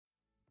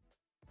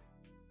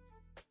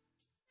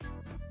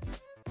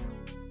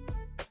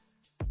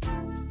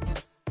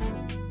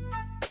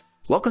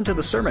Welcome to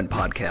the Sermon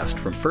Podcast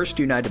from First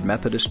United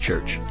Methodist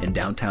Church in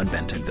downtown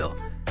Bentonville.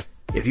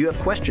 If you have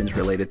questions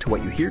related to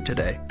what you hear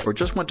today, or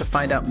just want to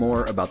find out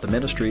more about the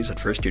ministries at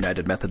First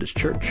United Methodist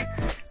Church,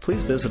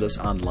 please visit us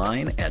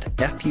online at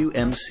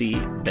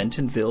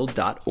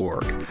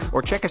fumcbentonville.org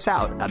or check us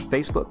out on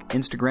Facebook,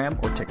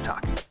 Instagram, or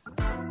TikTok.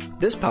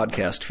 This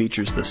podcast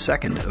features the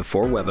second of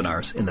 4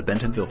 webinars in the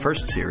Bentonville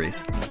First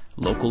series,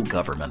 Local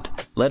Government,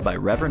 led by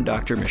Reverend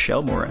Dr.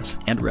 Michelle Morris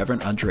and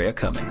Reverend Andrea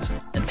Cummings,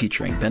 and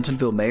featuring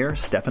Bentonville Mayor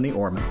Stephanie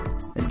Orman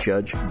and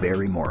Judge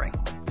Barry Mooring.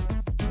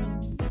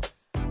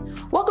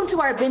 Welcome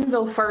to our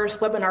Bentonville First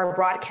webinar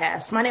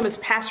broadcast. My name is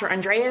Pastor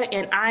Andrea,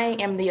 and I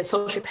am the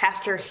Associate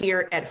Pastor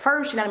here at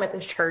First United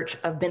Methodist Church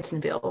of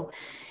Bentonville.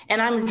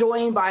 And I'm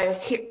joined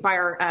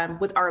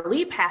with our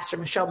lead pastor,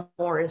 Michelle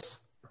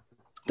Morris.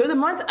 Through the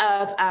month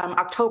of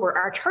October,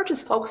 our church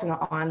is focusing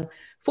on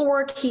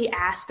 4 key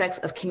aspects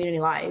of community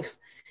life: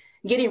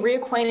 getting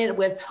reacquainted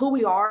with who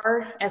we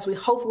are as we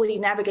hopefully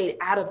navigate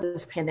out of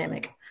this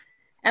pandemic.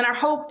 And our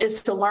hope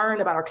is to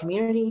learn about our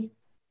community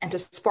and to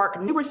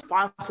spark new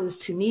responses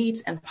to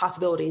needs and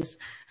possibilities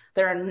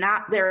that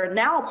are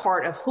now a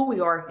part of who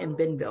we are in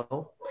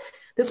Bentonville.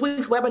 This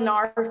week's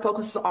webinar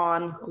focuses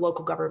on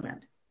local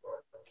government.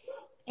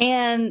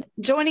 And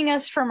joining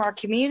us from our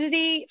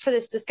community for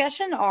this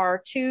discussion are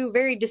 2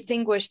 very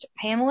distinguished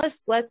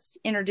panelists. Let's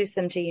introduce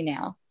them to you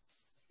now.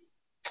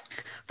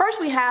 First,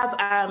 we have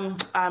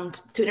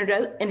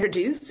to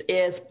introduce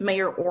is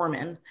Mayor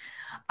Orman,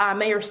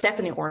 Mayor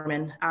Stephanie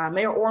Orman.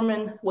 Mayor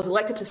Orman was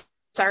elected to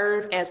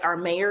serve as our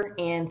mayor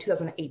in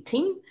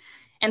 2018.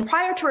 And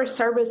prior to her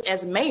service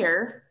as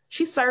mayor,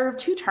 she served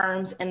 2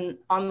 terms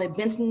on the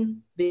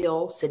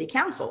Bentonville City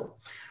Council.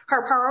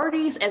 Her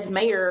priorities as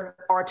mayor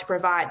are to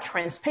provide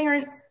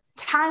transparent,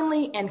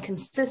 timely, and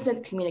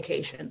consistent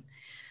communication.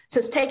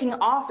 Since taking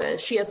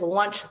office, she has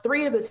launched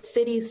 3 of the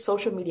city's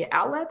social media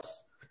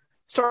outlets,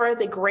 started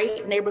the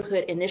Great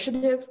Neighborhood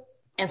Initiative,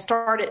 and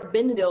started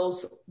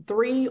Bentonville's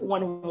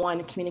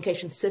 311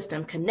 communication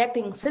system,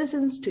 connecting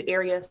citizens to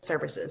area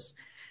services.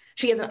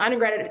 She has an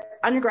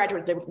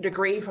undergraduate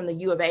degree from the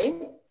U of A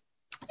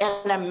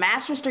and a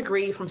master's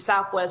degree from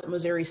Southwest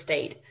Missouri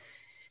State.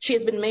 She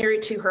has been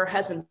married to her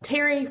husband,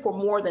 Terry, for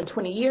more than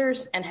 20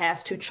 years and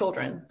has 2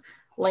 children,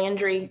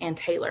 Landry and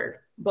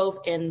Taylor,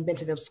 both in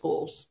Bentonville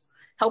schools.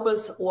 Help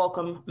us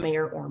welcome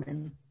Mayor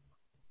Orman.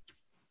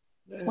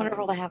 It's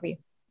wonderful to have you.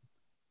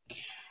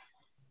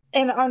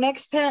 And our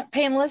next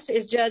panelist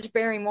is Judge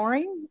Barry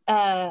Mooring.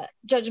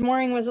 Judge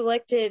Mooring was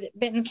elected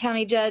Benton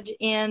County Judge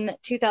in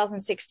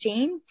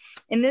 2016.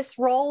 In this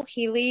role,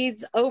 he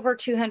leads over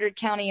 200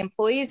 county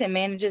employees and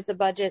manages a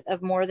budget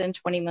of more than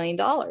 $20 million.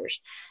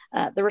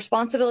 The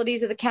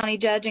responsibilities of the county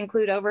judge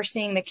include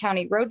overseeing the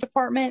county road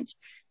department,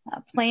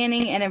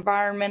 planning and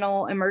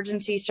environmental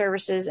emergency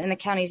services in the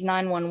county's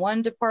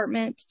 911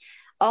 department,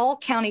 all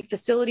county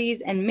facilities,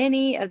 and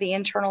many of the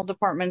internal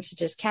departments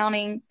such as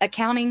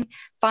accounting,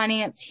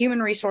 finance, human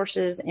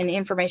resources, and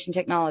information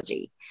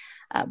technology.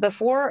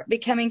 Before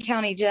becoming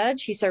county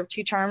judge, he served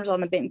 2 terms on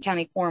the Benton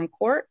County Quorum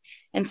Court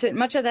and spent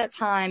much of that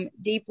time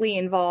deeply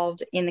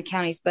involved in the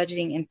county's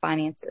budgeting and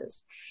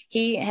finances.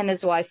 He and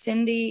his wife,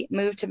 Cindy,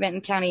 moved to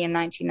Benton County in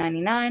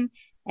 1999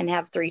 and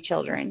have 3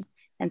 children.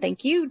 And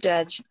thank you,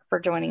 Judge,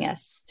 for joining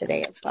us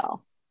today as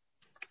well.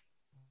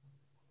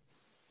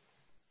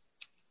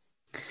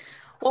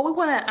 Well, we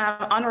want to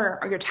honor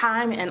your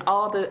time and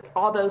all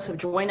those who have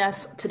joined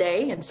us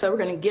today. And so we're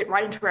going to get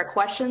right into our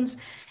questions.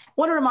 I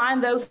want to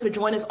remind those who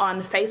join us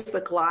on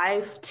Facebook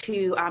Live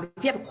to,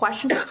 if you have a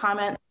question or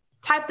comment,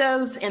 type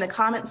those in the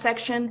comment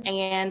section.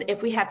 And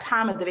if we have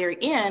time at the very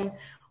end,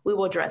 we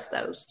will address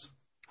those.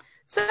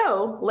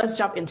 So let's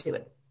jump into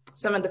it.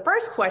 So the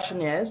first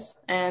question is,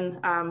 and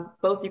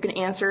both you can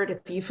answer it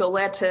if you feel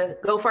led to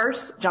go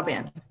first, jump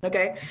in,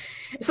 okay?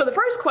 So the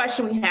first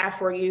question we have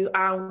for you,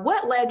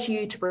 what led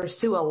you to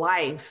pursue a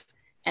life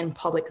in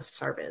public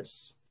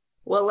service?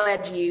 What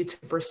led you to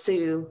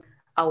pursue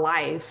a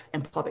life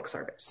in public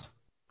service?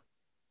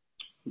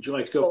 Would you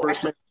like to go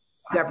first?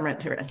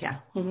 Government, yeah.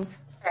 Mm-hmm.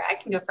 Sure, I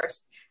can go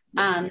first.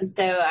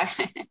 So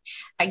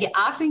I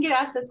often get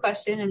asked this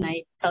question, and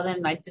I tell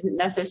them I didn't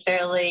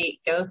necessarily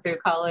go through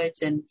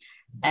college and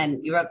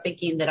grew up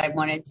thinking that I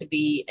wanted to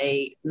be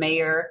a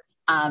mayor,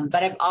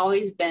 but I've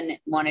always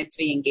wanted to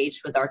be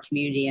engaged with our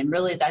community. And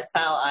really that's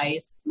how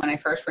when I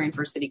first ran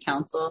for city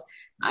council,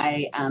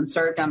 I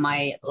served on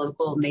my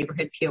local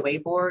neighborhood POA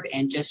board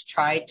and just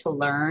tried to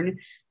learn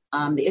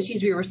the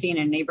issues we were seeing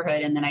in the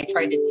neighborhood. And then I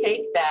tried to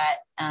take that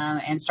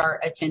and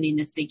start attending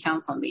the city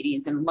council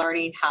meetings and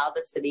learning how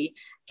the city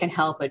can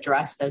help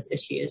address those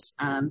issues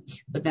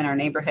within our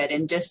neighborhood,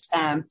 and just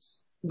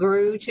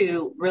grew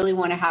to really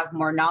want to have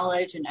more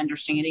knowledge and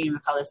understanding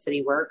of how the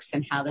city works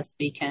and how the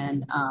city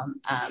can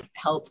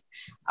help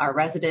our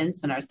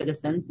residents and our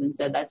citizens. And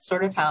so that's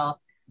sort of how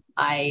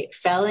I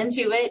fell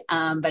into it.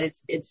 But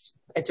it's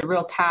a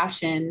real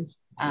passion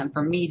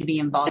for me to be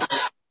involved in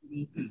the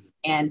community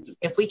And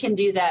if we can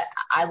do that,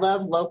 I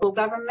love local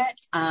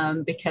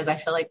government because I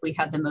feel like we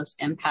have the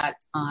most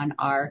impact on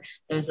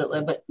those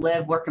that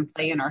live, work, and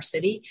play in our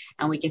city,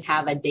 and we can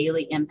have a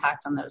daily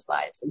impact on those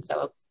lives. And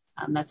so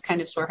that's kind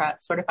of sort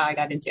of how I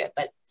got into it,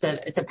 but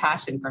it's a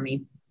passion for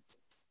me.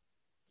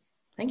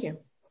 Thank you.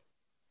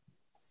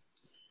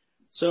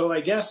 So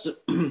I guess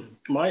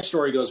my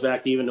story goes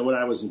back even to when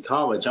I was in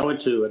college. I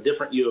went to a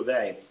different U of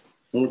A. I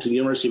went to the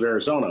University of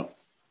Arizona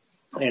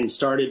and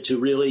started to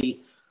really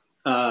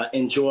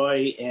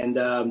enjoy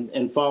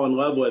and fall in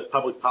love with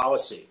public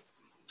policy.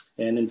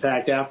 And in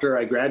fact, after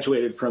I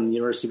graduated from the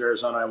University of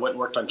Arizona, I went and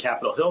worked on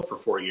Capitol Hill for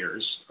 4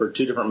 years for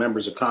 2 different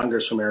members of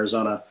Congress from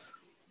Arizona,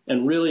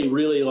 and really,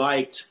 really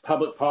liked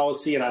public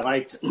policy, and I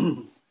liked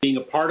being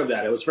a part of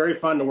that. It was very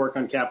fun to work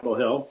on Capitol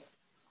Hill.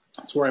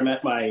 That's where I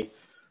met my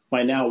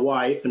now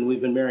wife, and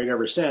we've been married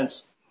ever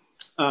since.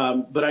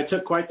 But I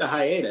took quite the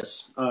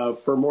hiatus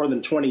for more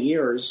than 20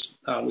 years.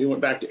 We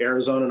went back to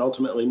Arizona and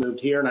ultimately moved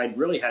here, and I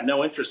really had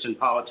no interest in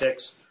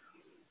politics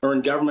or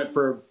in government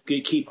for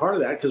a key part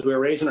of that because we were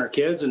raising our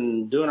kids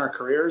and doing our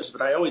careers,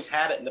 but I always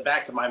had it in the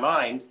back of my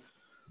mind.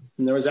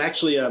 And there was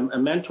actually a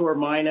mentor of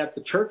mine at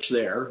the church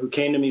there who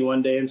came to me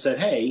one day and said,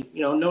 hey,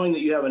 knowing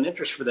that you have an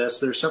interest for this,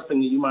 there's something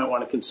that you might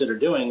want to consider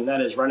doing, and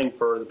that is running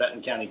for the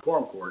Benton County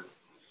Quorum Court.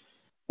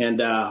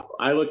 And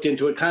I looked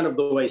into it kind of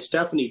the way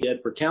Stephanie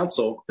did for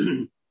council,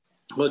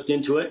 looked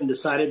into it and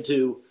decided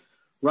to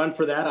run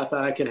for that. I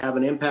thought I could have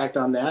an impact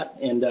on that.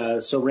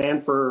 And so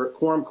ran for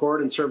Quorum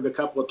Court and served a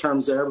couple of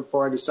terms there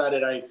before I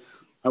decided I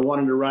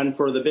wanted to run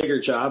for the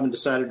bigger job and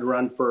decided to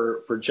run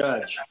for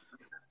judge.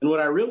 And what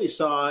I really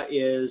saw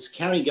is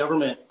county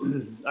government,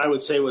 I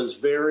would say, was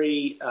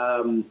very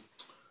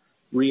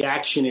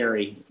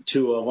reactionary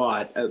to a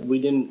lot. We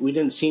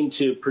didn't seem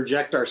to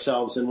project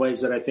ourselves in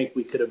ways that I think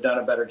we could have done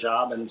a better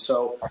job. And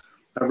so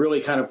I really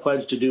kind of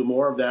pledged to do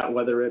more of that,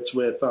 whether it's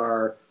with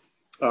our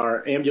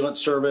ambulance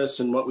service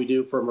and what we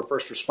do from a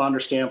first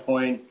responder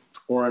standpoint,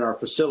 or in our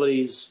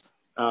facilities,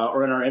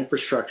 or in our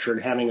infrastructure,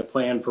 and having a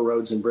plan for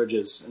roads and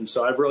bridges. And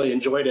so I've really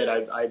enjoyed it.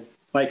 I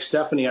like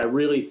Stephanie, I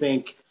really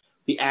think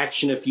the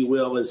action, if you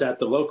will, is at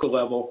the local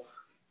level.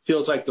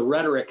 Feels like the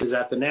rhetoric is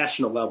at the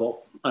national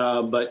level.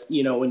 But,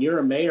 when you're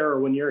a mayor or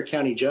when you're a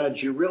county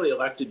judge, you're really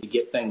elected to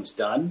get things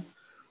done.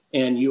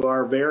 And you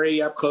are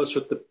very up close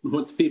with the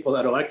people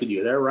that elected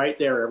you. They're right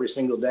there every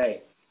single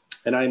day.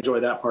 And I enjoy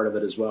that part of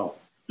it as well.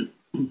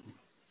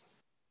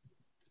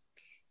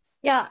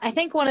 Yeah, I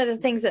think one of the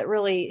things that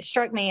really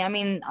struck me, I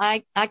mean,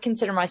 I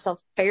consider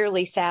myself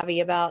fairly savvy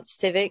about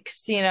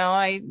civics.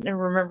 I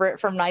remember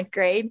it from 9th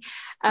grade.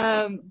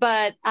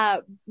 But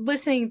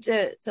listening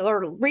to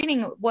or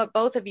reading what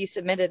both of you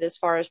submitted as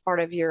far as part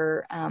of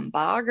your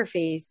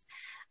biographies,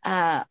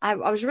 I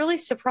was really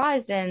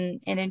surprised and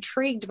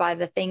intrigued by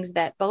the things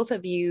that both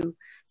of you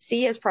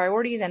see as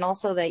priorities and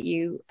also that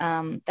you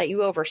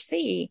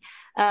oversee.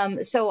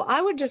 So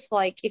I would just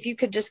like, if you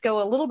could just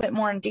go a little bit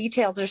more in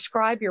detail,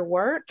 describe your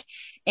work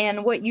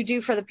and what you do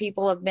for the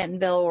people of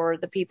Bentonville or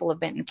the people of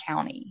Benton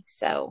County.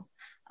 So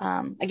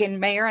again,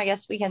 Mayor, I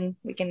guess we can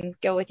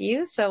go with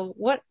you. So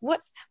what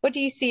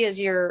do you see as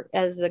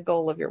the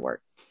goal of your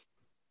work?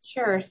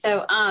 Sure.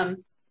 So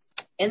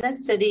in the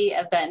city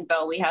of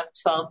Bentonville, we have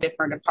 12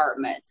 different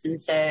departments. And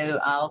so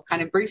I'll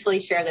kind of briefly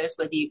share those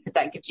with you because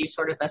that gives you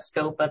sort of a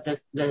scope of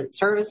the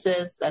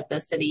services that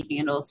the city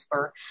handles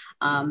for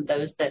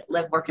those that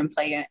live, work, and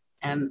play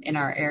in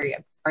our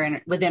area or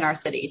within our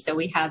city. So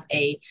we have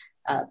a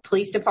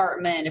police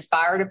department, a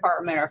fire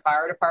department. Our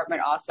fire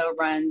department also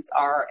runs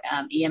our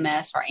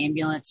EMS, our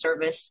ambulance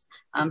service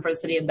for the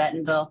city of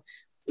Bentonville.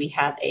 We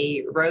have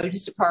a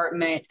roads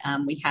department.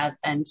 We have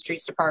a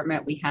streets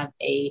department. We have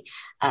a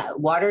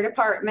water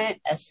department,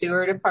 a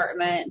sewer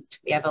department.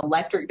 We have an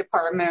electric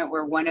department.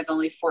 We're one of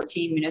only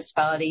 14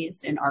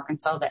 municipalities in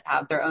Arkansas that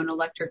have their own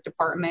electric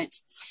department.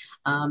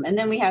 And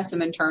then we have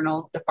some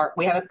internal department.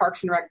 We have a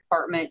Parks and Rec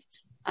department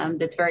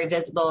that's very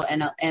visible,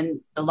 and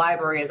the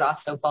library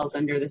also falls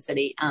under the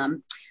city.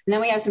 And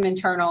then we have some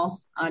internal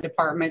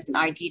departments, an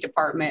IT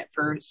department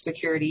for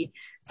security,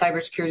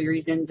 cybersecurity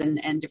reasons,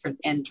 and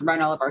to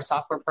run all of our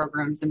software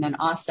programs. And then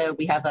also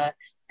we have a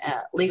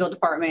legal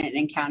department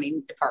and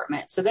accounting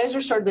department. So those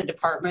are sort of the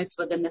departments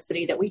within the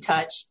city that we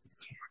touch.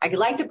 I'd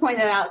like to point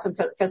that out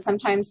because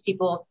sometimes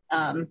people,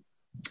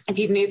 if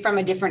you've moved from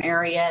a different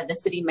area, the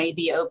city may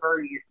be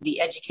over the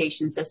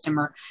education system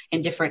or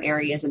in different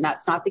areas, and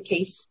that's not the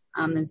case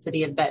in the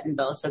city of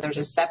Bentonville. So there's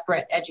a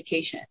separate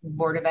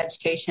board of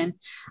education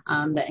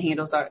that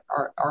handles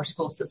our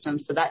school system.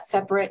 So that's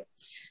separate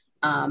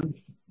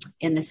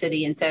in the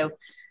city. And so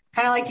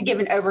kind of like to give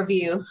an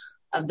overview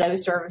of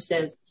those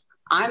services.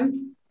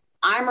 I'm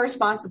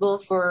responsible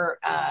for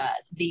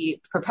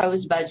the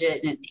proposed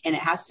budget, and it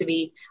has to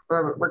be,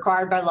 we're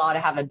required by law to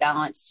have a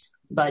balanced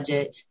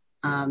budget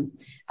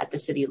at the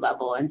city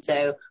level. And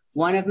so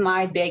one of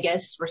my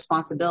biggest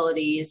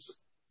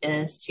responsibilities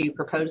is to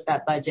propose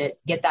that budget,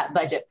 get that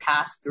budget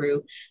passed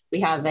through. We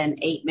have an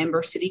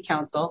 8-member city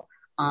council,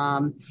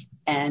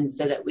 and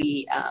so that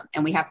we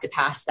have to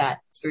pass that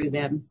through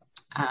them.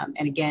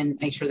 And again,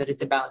 make sure that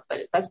it's a balanced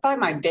budget. That's probably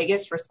my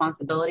biggest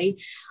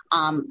responsibility.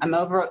 I'm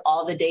over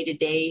all the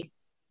day-to-day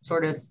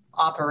sort of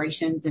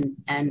operations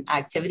and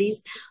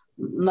activities.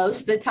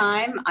 Most of the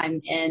time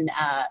I'm in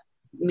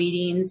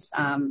meetings,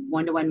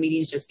 one-to-one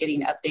meetings, just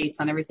getting updates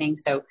on everything.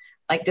 So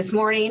like this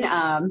morning,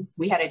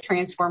 we had a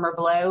transformer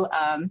blow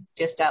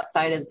just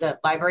outside of the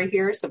library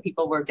here. So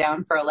people were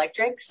down for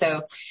electric.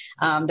 So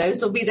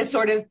those will be the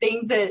sort of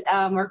things that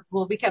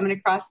will be coming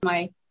across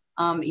my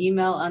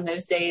email on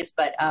those days.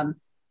 But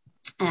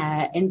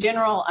in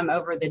general, I'm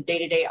over the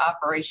day-to-day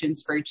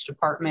operations for each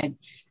department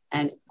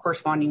and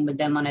corresponding with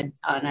them on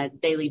a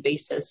daily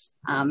basis.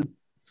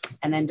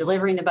 And then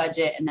delivering the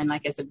budget. And then,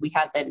 like I said, we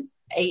have an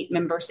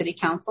 8-member city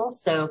council.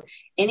 So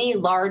any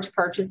large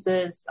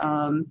purchases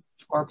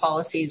or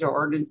policies or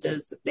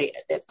ordinances,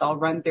 it's all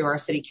run through our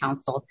city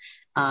council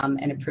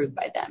and approved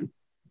by them.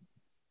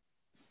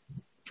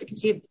 So it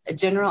gives you a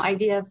general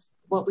idea of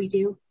what we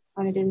do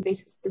on a daily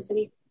basis in the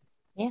city.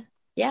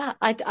 Yeah.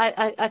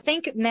 I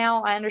think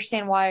now I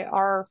understand why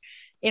our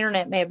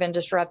internet may have been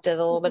disrupted a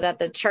little bit at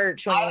the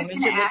church when you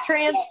mentioned the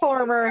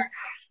transformer.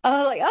 I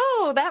was like,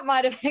 oh, that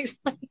might have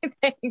explained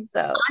things.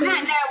 So on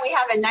that note, we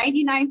have a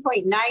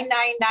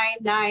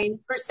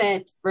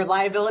 99.9999%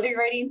 reliability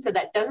rating. So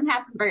that doesn't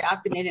happen very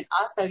often. And it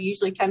also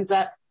usually comes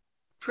up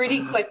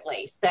pretty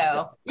quickly.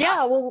 So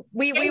yeah, well,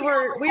 we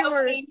were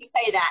to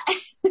say that.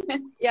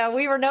 Yeah,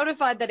 we were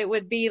notified that it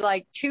would be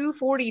like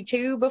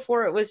 2:42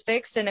 before it was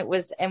fixed,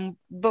 and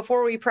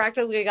before we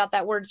practically got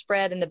that word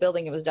spread in the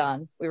building, it was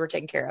done. We were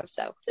taken care of.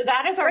 So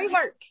that is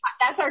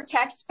that's our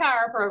text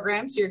power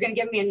program. So you're going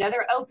to give me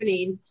another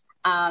opening.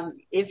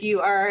 If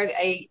you are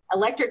a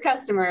electric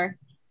customer,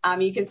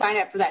 you can sign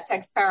up for that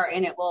text power,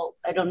 and it'll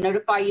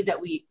notify you that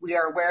we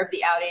are aware of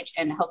the outage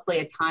and hopefully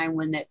a time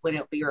when it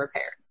will be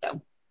repaired.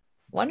 So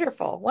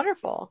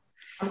wonderful.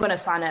 I'm going to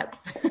sign up.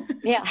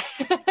 Yeah.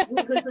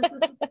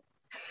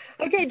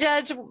 Okay,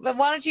 Judge, why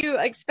don't you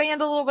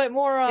expand a little bit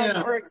more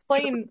on or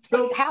explain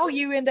how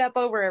you end up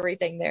over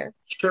everything there?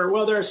 Sure.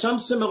 Well, there are some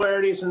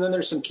similarities, and then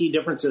there's some key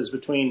differences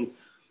between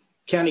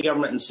county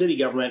government and city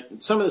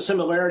government. Some of the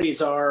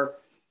similarities are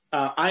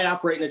I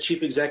operate in a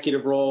chief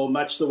executive role,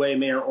 much the way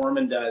Mayor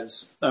Orman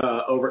does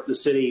over at the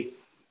city,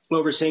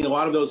 overseeing a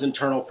lot of those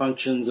internal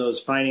functions,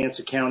 those finance,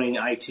 accounting,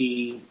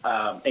 IT,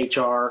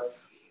 HR.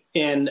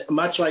 And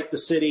much like the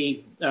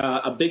city,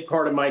 a big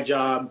part of my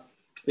job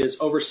is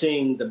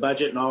overseeing the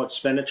budget and all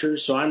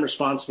expenditures. So I'm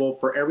responsible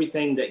for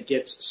everything that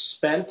gets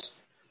spent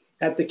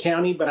at the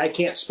county, but I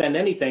can't spend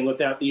anything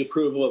without the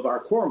approval of our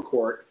quorum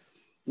court,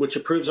 which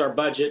approves our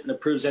budget and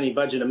approves any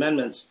budget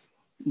amendments,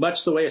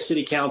 much the way a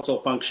city council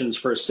functions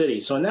for a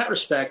city. So in that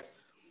respect,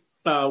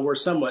 we're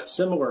somewhat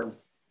similar.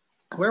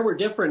 Where we're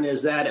different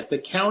is that at the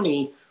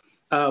county,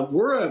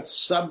 we're a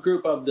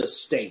subgroup of the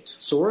state.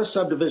 So we're a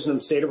subdivision of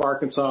the state of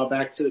Arkansas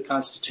back to the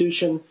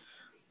Constitution.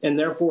 And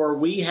therefore,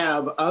 we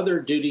have other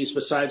duties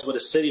besides what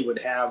a city would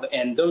have.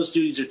 And those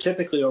duties are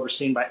typically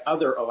overseen by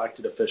other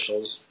elected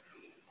officials.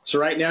 So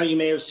right now, you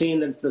may have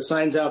seen the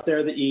signs out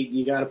there that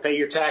you got to pay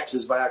your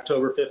taxes by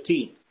October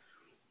 15th.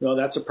 Well,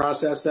 that's a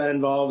process that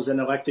involves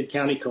an elected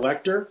county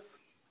collector.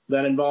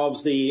 That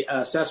involves the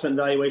assessment and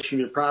valuation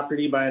of your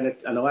property by an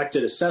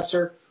elected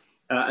assessor.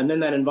 And then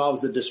that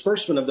involves the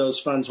disbursement of those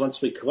funds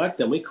once we collect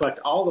them. We collect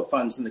all the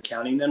funds in the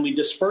county, and then we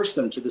disperse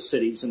them to the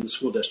cities and the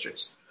school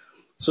districts.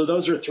 So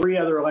those are 3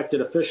 other elected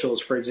officials,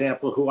 for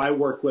example, who I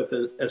work with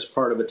as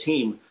part of a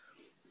team.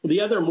 The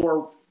other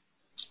more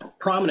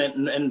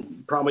prominent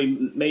and probably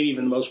maybe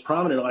even the most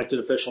prominent elected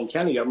official in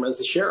county government is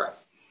the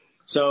sheriff.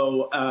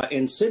 So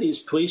in cities,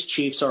 police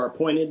chiefs are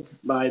appointed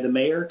by the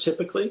mayor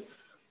typically.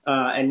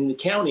 And in the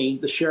county,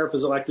 the sheriff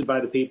is elected by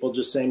the people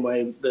just the same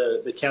way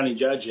the county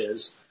judge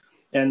is.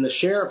 And the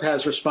sheriff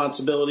has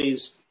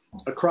responsibilities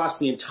across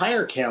the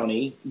entire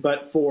county,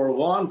 but for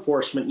law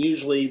enforcement,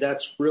 usually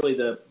that's really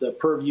the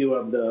purview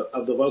of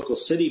the local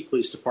city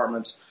police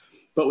departments.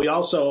 But we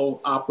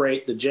also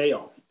operate the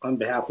jail on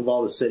behalf of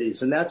all the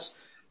cities. And that's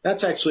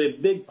actually a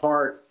big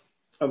part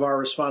of our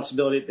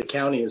responsibility at the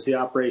county is the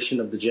operation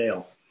of the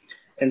jail.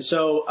 And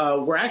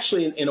so we're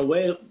actually in a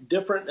way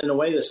different, in a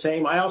way the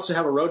same. I also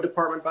have a road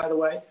department, by the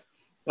way.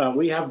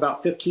 We have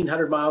about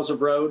 1,500 miles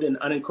of road in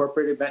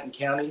unincorporated Benton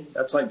County.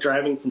 That's like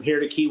driving from here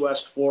to Key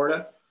West,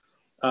 Florida.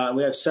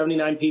 We have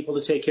 79 people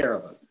to take care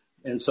of it.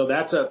 And so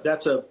that's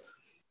a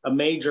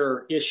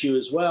major issue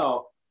as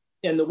well.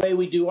 And the way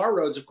we do our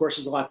roads, of course,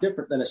 is a lot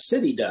different than a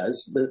city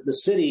does. The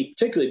city,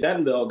 particularly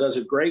Bentonville, does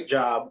a great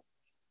job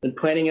in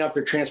planning out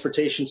their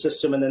transportation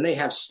system. And then they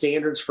have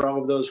standards for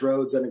all of those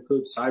roads that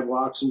include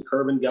sidewalks and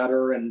curb and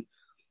gutter and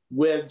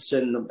widths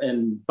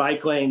and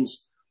bike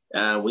lanes.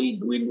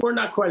 We're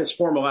not quite as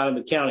formal out in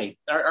the county.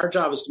 Our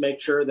job is to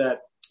make sure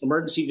that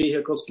emergency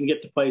vehicles can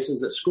get to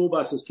places, that school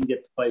buses can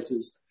get to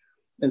places.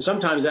 And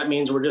sometimes that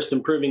means we're just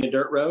improving a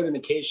dirt road, and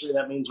occasionally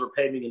that means we're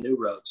paving a new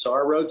road. So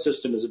our road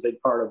system is a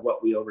big part of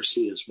what we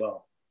oversee as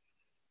well.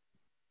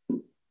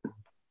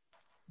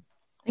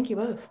 Thank you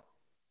both.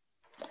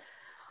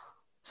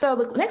 So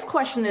the next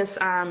question is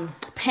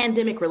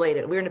pandemic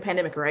related. We're in a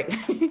pandemic, right?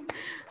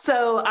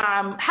 So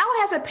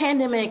how has a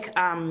pandemic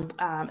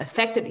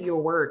affected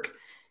your work?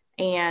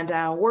 And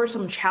what are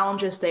some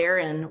challenges there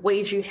and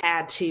ways you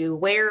had to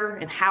wear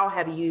and how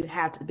have you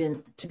had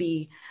to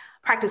be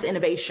practice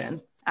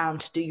innovation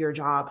to do your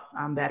job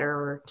better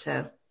or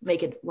to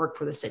make it work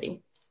for the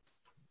city?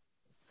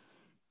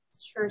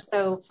 Sure.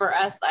 So for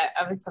us, I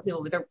always tell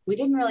people we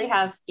didn't really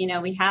have,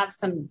 we have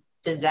some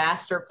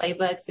disaster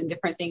playbooks and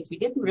different things. We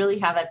didn't really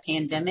have a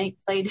pandemic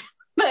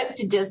playbook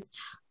to just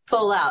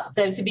pull out.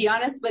 So to be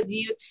honest with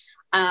you,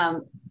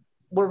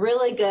 we're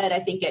really good, I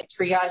think, at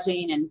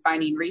triaging and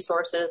finding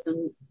resources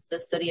in the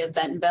city of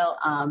Bentonville.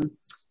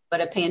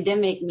 But a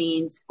pandemic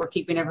means we're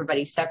keeping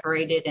everybody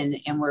separated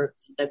and we're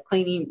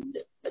cleaning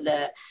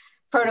the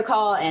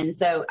protocol. And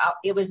so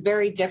it was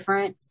very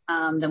different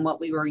than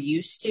what we were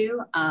used to.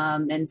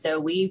 And so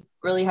we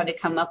really had to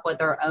come up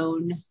with our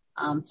own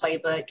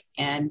playbook,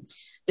 and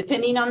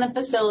depending on the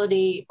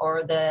facility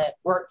or the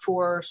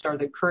workforce or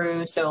the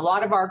crew. So a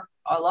lot of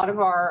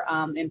our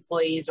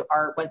employees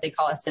are what they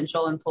call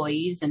essential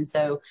employees. And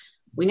so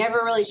we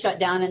never really shut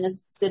down in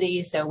this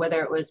city. So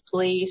whether it was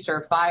police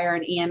or fire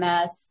and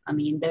EMS, I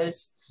mean,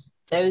 those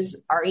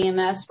our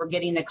EMS were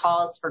getting the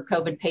calls for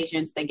COVID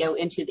patients. They go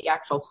into the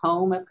actual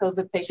home of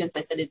COVID patients.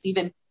 I said it's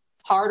even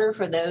harder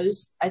for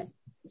those, I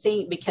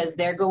think, because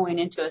they're going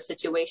into a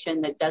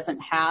situation that doesn't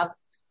have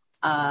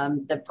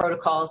the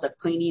protocols of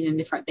cleaning and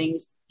different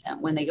things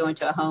when they go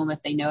into a home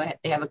if they know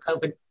they have a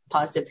COVID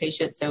positive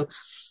patient. So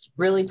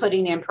really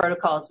putting in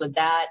protocols with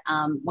that.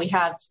 We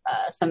have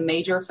some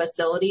major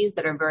facilities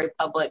that are very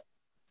public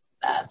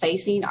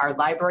facing. Our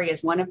library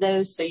is one of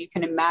those. So you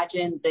can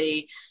imagine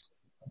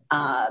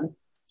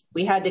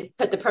we had to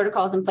put the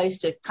protocols in place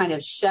to kind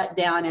of shut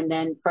down and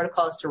then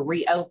protocols to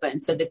reopen.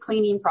 So the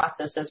cleaning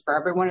processes for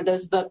every one of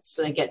those books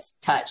that gets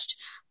touched,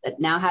 that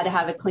now had to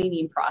have a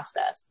cleaning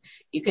process.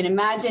 You can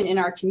imagine in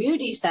our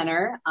community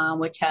center,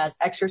 which has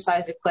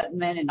exercise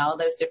equipment and all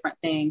those different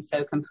things.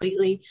 So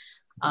completely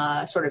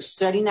sort of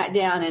shutting that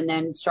down and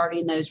then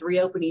starting those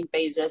reopening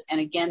phases.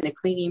 And again, the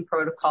cleaning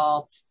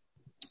protocol.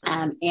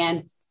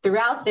 And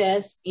throughout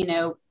this,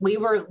 we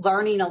were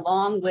learning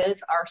along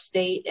with our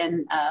state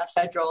and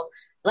federal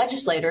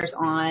legislators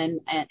on.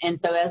 And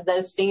so as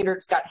those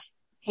standards got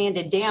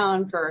handed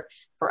down for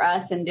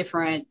us in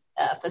different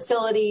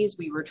facilities,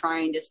 we were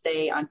trying to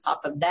stay on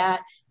top of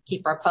that,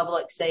 keep our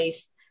public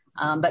safe,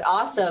 but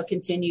also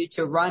continue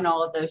to run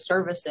all of those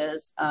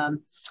services.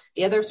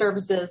 The other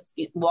services,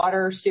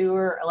 water,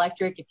 sewer,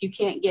 electric, if you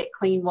can't get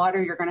clean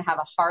water, you're going to have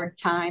a hard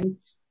time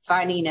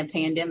fighting a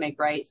pandemic,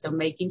 right? So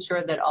making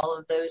sure that all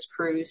of those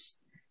crews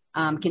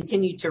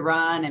continue to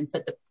run and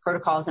put the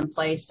protocols in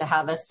place to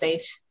have a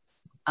safe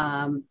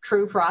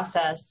crew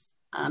process.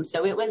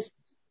 So it was,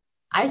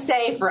 I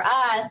say for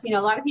us, a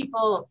lot of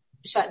people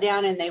shut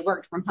down and they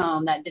worked from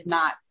home. That did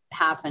not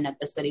happen at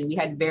the city. We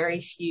had very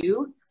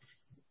few.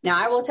 Now,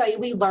 I will tell you,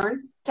 we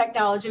learned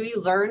technology, we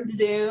learned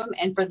Zoom,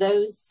 and for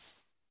those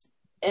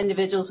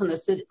individuals with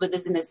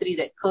us in the city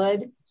that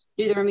could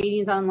do their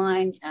meetings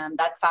online,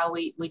 that's how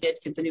we did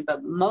continue.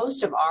 But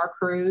most of our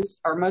crews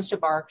or most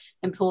of our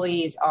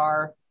employees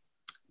are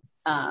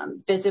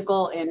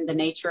physical in the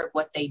nature of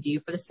what they do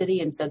for the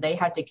city. And so they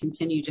had to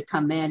continue to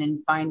come in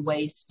and find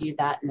ways to do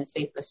that in the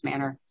safest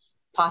manner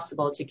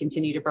possible to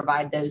continue to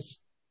provide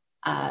those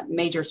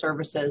major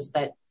services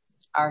that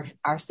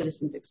our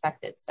citizens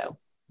expected. So.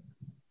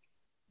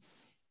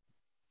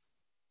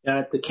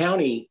 At the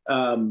county,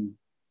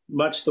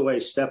 much the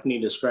way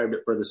Stephanie described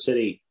it for the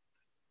city,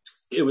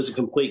 it was a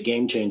complete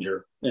game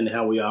changer in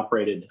how we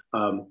operated.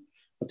 I'll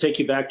take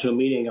you back to a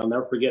meeting. I'll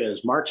never forget it. It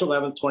was March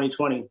 11th,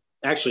 2020.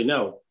 Actually,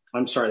 no,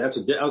 I'm sorry.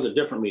 That was a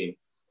different meeting.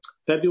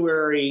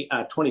 February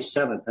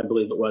 27th, I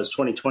believe it was,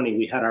 2020.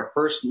 We had our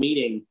first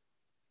meeting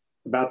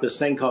about this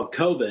thing called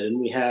COVID, and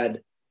we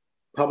had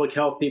public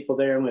health people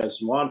there, and we had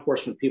some law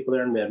enforcement people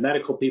there, and we had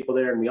medical people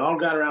there, and we all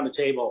got around the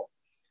table,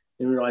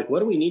 and we were like, what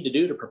do we need to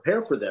do to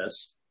prepare for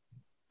this?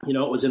 It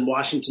was in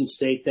Washington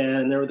State then,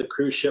 and there were the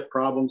cruise ship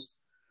problems.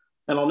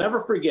 And I'll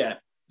never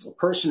forget a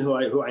person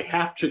who I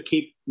have to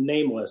keep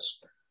nameless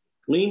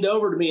leaned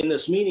over to me in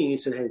this meeting. He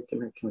said, hey,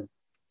 come here.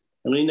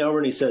 I leaned over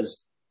and he says,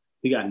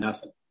 we got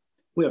nothing.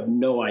 We have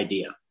no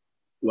idea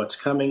what's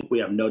coming. We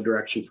have no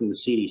direction from the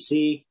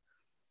CDC.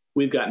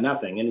 We've got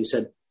nothing. And he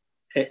said,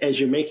 as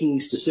you're making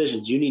these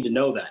decisions, you need to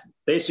know that.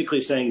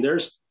 Basically saying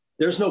there's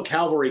no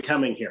cavalry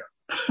coming here.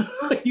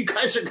 You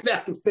guys are going to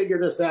have to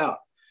figure this out.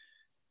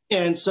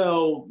 And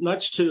so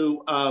much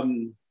to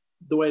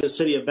the way the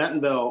city of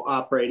Bentonville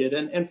operated,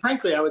 and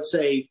frankly, I would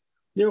say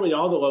nearly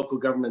all the local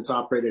governments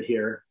operated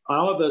here,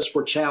 all of us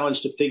were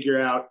challenged to figure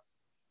out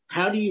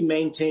how do you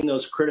maintain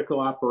those critical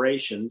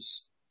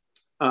operations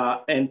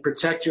and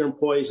protect your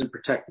employees and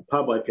protect the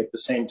public at the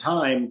same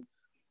time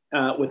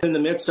within the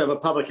midst of a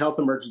public health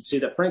emergency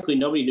that, frankly,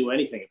 nobody knew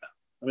anything about.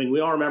 I mean,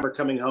 we all remember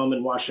coming home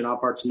and washing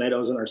off our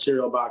tomatoes and our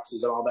cereal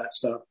boxes and all that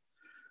stuff.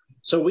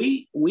 So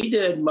we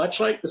did much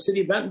like the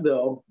city of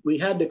Bentonville. We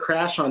had to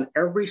crash on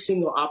every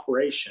single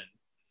operation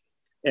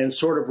and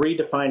sort of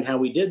redefined how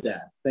we did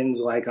that.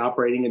 Things like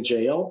operating a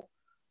jail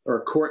or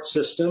a court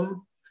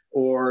system,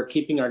 or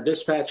keeping our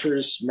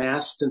dispatchers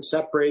masked and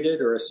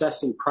separated, or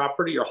assessing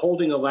property, or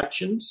holding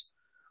elections.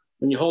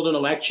 When you hold an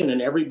election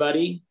and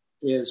everybody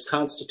is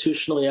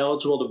constitutionally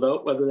eligible to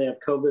vote, whether they have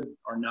COVID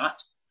or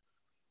not.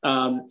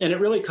 And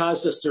it really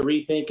caused us to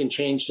rethink and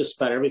change just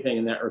about everything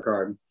in that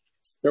regard.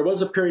 There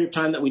was a period of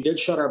time that we did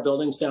shut our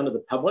buildings down to the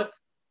public,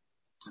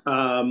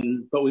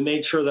 but we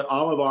made sure that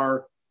all of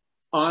our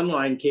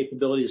online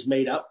capabilities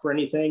made up for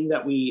anything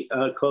that we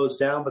closed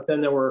down. But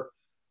then there were,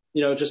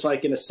 just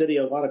like in a city,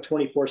 a lot of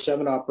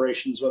 24/7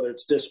 operations, whether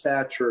it's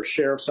dispatch or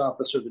sheriff's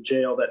office or the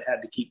jail, that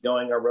had to keep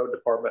going, our road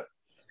department.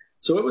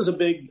 So it was a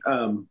big,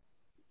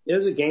 it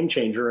was a game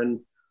changer.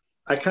 And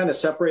I kind of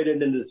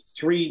separated into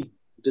three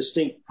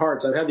distinct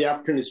parts. I've had the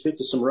opportunity to speak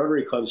to some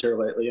Rotary clubs here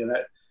lately. And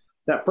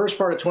that first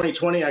part of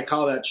 2020, I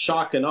call that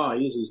shock and awe. I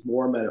use these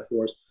war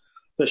metaphors.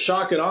 The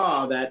shock and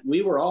awe that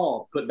we were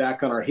all put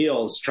back on our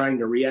heels trying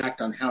to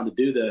react on how to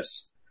do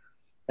this.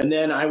 And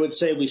then I would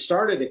say we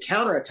started to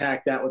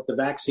counterattack that with the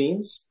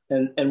vaccines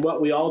and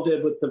what we all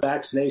did with the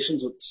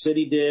vaccinations, what the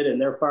city did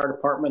and their fire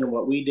department and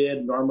what we did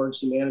in our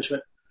emergency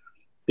management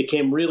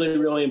became really,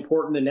 really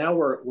important. And now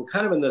we're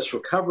kind of in this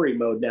recovery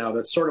mode now.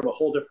 That's sort of a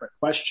whole different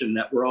question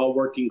that we're all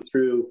working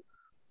through.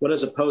 What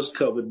does a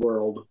post-COVID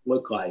world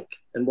look like?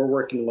 And we're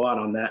working a lot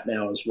on that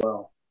now as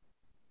well.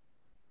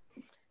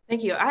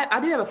 Thank you. I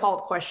do have a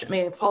follow-up question,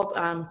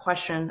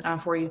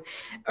 for you.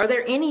 Are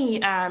there any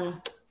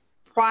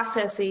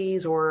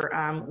processes or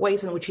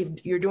ways in which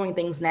you're doing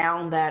things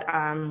now that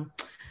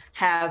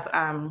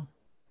have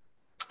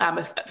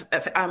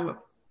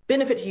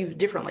benefit you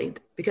differently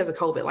because of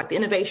COVID? Like the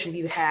innovation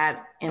you had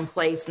in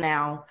place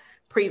now,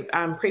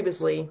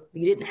 previously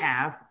you didn't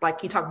have. Like,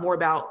 can you talk more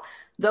about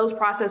those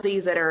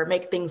processes that are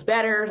make things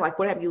better? Like,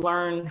 what have you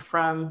learned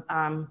from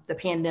the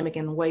pandemic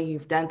and the way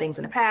you've done things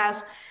in the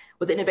past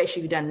with the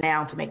innovation you've done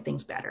now to make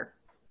things better?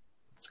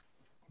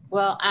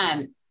 Well,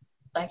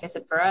 like I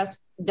said, for us,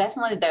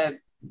 definitely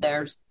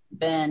there's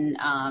been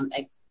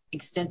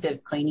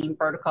extensive cleaning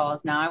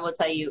protocols. Now, I will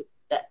tell you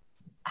that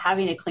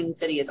having a clean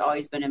city has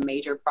always been a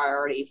major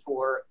priority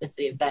for the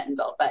city of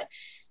Bentonville. But,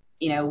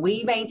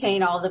 we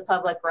maintain all the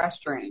public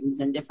restrooms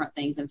and different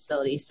things in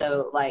facilities.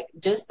 So, like,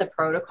 just the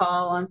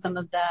protocol on some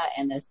of that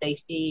and the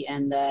safety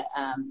and the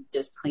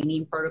just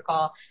cleaning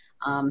protocol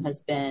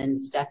has been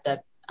stepped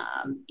up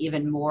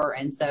even more.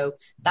 And so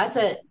that's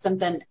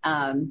something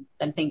that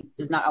I think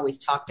is not always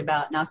talked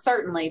about. Now,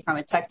 certainly from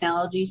a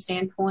technology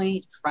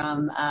standpoint,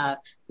 from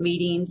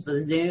meetings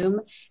with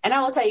Zoom, and I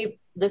will tell you,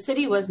 the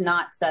city was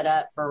not set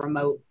up for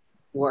remote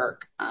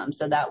work.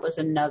 So that was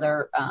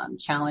another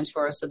challenge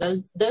for us. So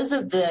those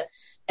are the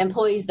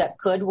employees that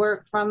could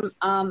work from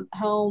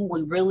home.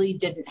 We really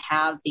didn't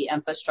have the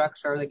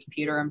infrastructure, the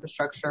computer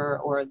infrastructure,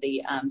 or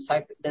the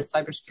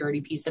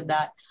cybersecurity piece of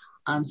that.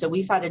 So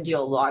we've had to do a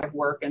lot of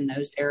work in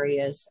those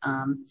areas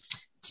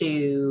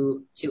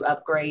to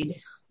upgrade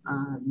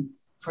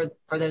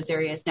for those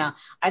areas. Now,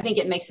 I think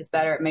it makes us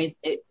better.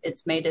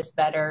 It's made us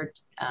better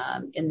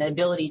in the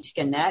ability to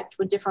connect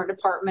with different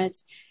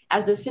departments.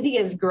 As the city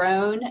has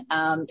grown,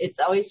 it's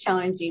always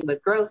challenging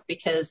with growth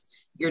because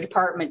your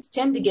departments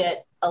tend to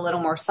get a little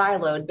more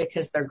siloed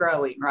because they're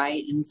growing,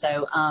 right? And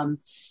so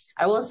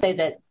I will say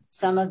that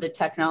some of the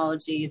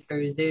technology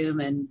through Zoom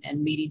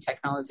and meeting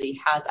technology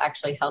has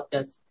actually helped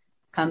us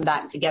come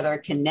back together,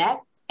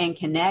 connect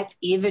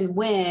even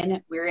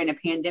when we're in a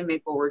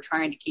pandemic where we're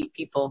trying to keep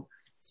people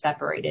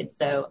separated.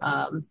 So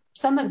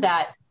some of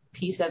that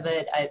piece of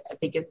it, I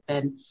think it's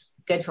been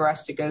good for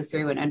us to go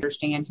through and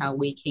understand how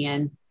we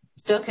can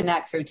still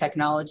connect through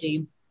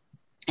technology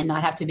and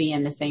not have to be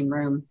in the same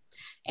room.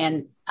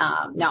 And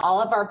now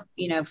all of our,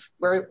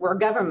 we're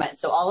government,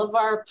 so all of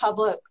our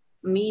public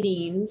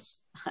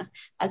meetings,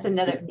 that's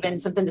been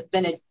something that's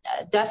been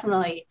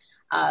definitely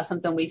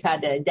something we've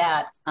had to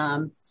adapt.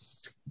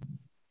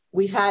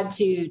 We've had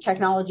to,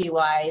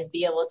 technology-wise,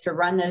 be able to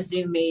run those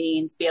Zoom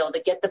meetings, be able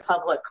to get the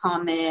public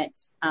comment.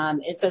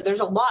 And so there's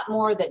a lot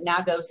more that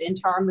now goes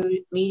into our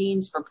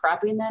meetings for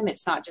prepping them.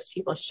 It's not just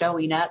people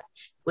showing up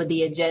with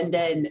the agenda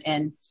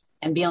and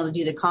being able to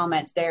do the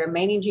comments there.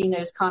 Managing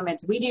those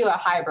comments, we do a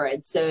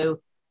hybrid. So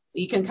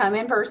you can come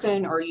in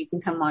person or you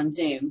can come on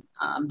Zoom.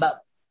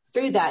 But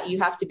through that, you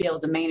have to be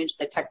able to manage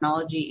the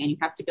technology and you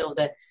have to be able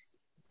to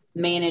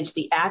manage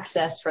the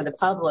access for the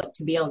public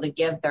to be able to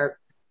give their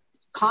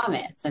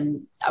comments.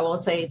 And I will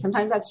say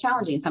sometimes that's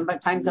challenging.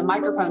 Sometimes the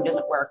microphone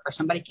doesn't work or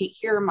somebody can't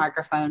hear a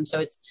microphone.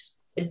 So it's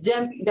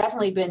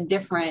definitely been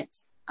different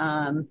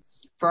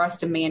for us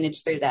to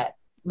manage through that.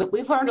 But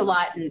we've learned a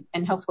lot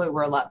and hopefully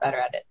we're a lot better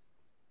at it.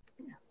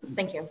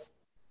 Thank you.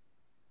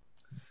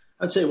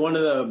 I'd say one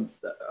of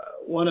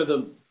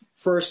the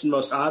first and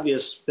most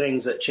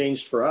things that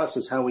changed for us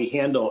is how we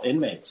handle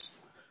inmates.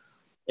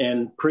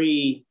 And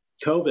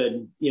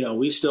pre-COVID,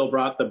 we still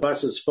brought the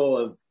buses full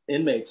of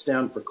inmates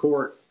down for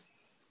court,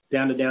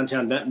 down to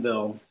downtown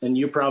Bentonville, and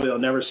you probably will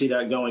never see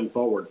that going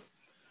forward.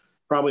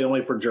 Probably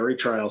only for jury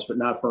trials, but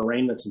not for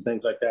arraignments and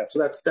things like that. So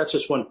that's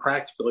just one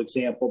practical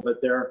example.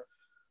 But there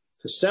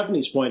to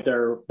Stephanie's point,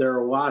 there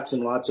are lots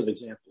and lots of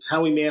examples.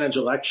 How we manage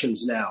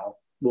elections now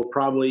will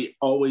probably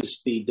always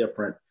be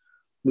different.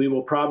 We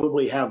will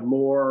probably have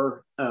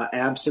more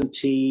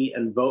absentee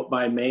and vote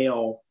by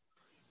mail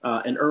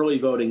and early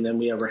voting than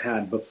we ever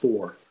had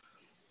before.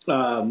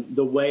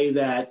 The way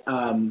that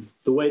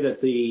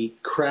the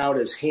crowd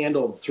is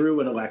handled through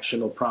an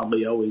election will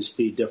probably always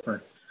be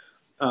different.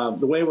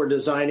 The way we're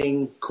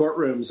designing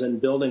courtrooms and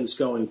buildings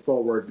going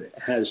forward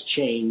has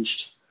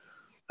changed.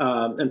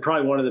 And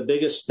probably one of the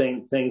biggest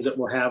things that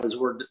we'll have is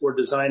we're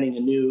designing a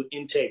new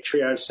intake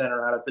triage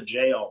center out at the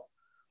jail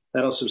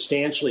that'll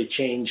substantially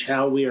change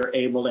how we are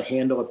able to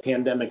handle a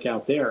pandemic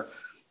out there.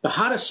 The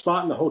hottest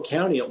spot in the whole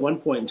county at one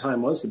point in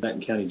time was the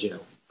Benton County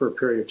Jail for a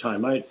period of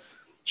time.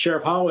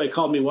 Sheriff Holloway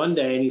called me one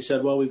day and he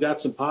said, well, we've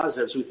got some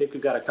positives. We think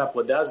we've got a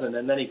couple of dozen.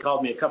 And then he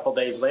called me a couple of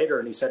days later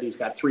and he said he's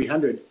got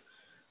 300.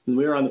 And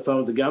we were on the phone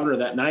with the governor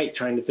that night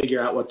trying to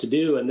figure out what to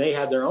do. And they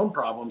had their own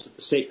problems at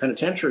the state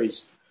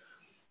penitentiaries.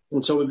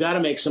 And so we've got to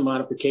make some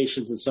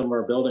modifications in some of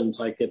our buildings,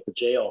 like at the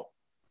jail,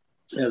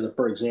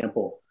 for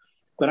example.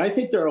 But I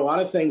think there are a lot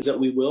of things that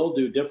we will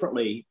do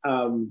differently.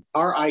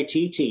 Our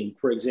IT team,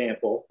 for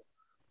example,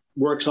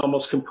 works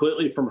almost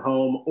completely from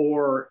home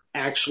or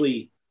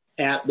actually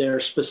at their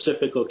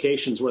specific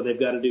locations where they've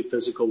got to do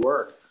physical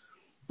work.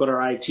 But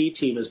our IT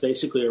team is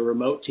basically a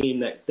remote team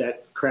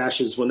that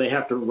crashes when they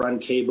have to run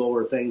cable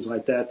or things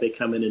like that. They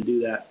come in and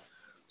do that.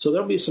 So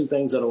there'll be some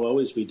things that will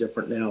always be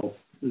different now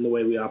in the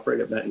way we operate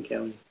at Benton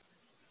County.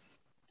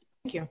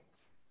 Thank you.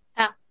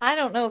 I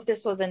don't know if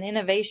this was an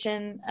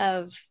innovation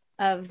of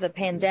the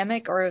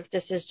pandemic or if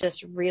this is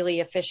just really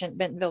efficient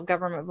Bentonville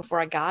government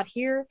before I got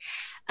here.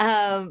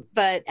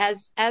 But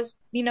as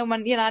you know, my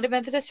United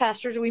Methodist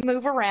pastors, we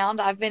move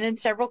around. I've been in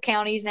several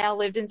counties now,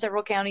 lived in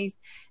several counties,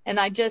 and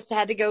I just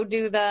had to go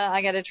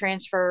I got to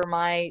transfer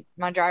my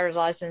driver's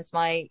license,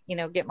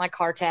 get my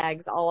car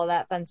tags, all of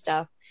that fun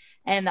stuff.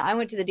 And I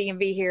went to the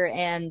DMV here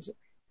and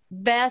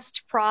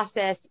best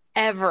process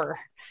ever.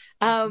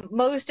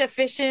 Most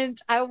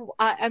efficient.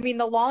 I mean,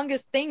 the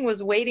longest thing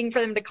was waiting for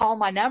them to call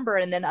my number,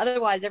 and then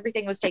otherwise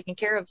everything was taken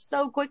care of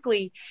so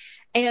quickly.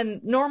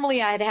 And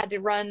normally I had to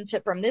run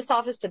from this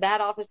office to that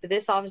office to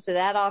this office to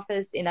that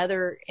office in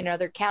other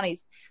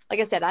counties. Like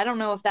I said, I don't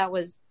know if that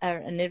was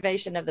an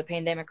innovation of the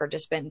pandemic or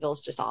just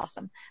Bentonville's just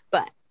awesome.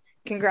 But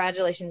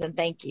congratulations and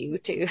thank you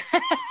to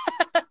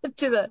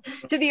to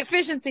the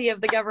efficiency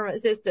of the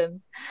government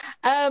systems.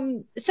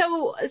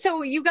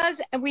 So you guys,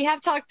 we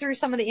have talked through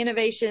some of the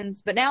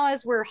innovations, but now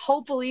as we're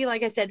hopefully,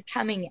 like I said,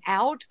 coming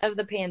out of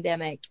the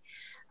pandemic,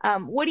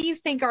 what do you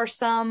think are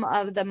some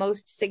of the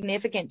most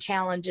significant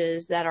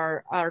challenges that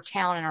our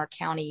town and our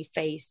county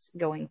face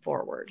going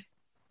forward?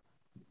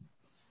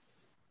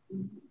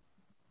 You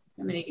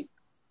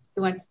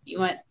want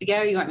to go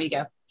or you want me to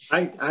go?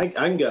 I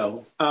can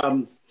go.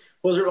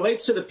 Well, as it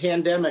relates to the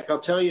pandemic, I'll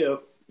tell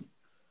you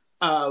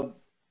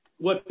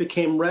what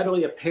became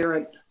readily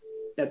apparent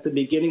at the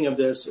beginning of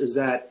this is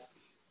that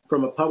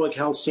from a public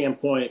health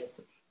standpoint,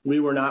 we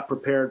were not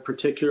prepared,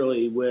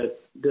 particularly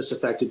with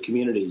disaffected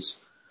communities.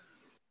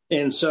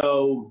 And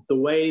so the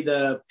way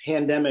the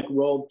pandemic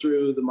rolled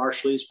through the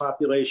Marshallese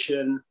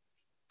population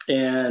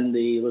and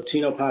the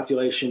Latino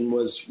population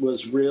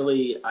was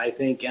really, I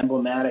think,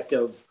 emblematic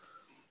of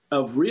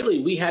really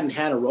we hadn't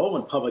had a role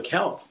in public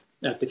health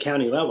at the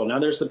county level. Now,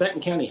 there's the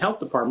Benton County Health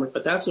Department,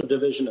 but that's a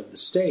division of the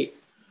state.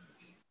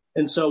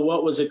 And so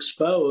what was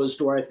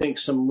exposed were, I think,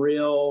 some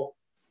real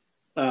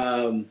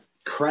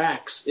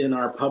cracks in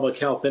our public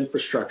health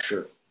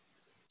infrastructure.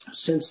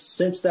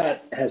 Since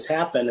that has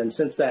happened and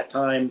since that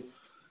time,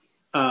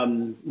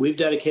 we've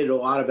dedicated a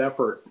lot of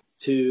effort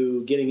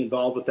to getting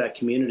involved with that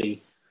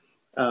community.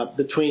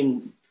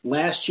 Between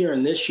last year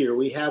and this year,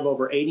 we have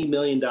over $80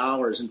 million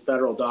in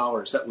federal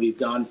dollars that we've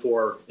gone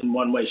for in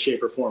one way,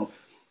 shape, or form.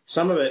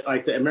 Some of it,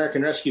 like the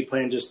American Rescue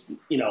Plan, just,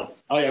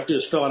 all you have to do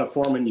is fill out a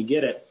form and you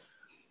get it.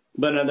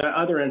 But in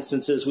other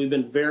instances, we've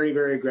been very,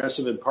 very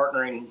aggressive in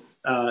partnering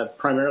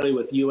primarily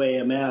with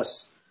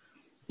UAMS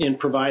in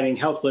providing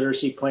health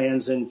literacy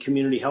plans and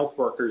community health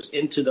workers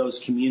into those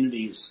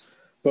communities,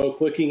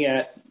 both looking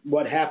at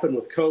what happened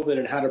with COVID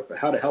and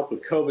how to help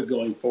with COVID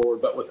going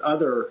forward, but with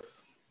other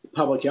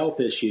public health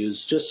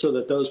issues, just so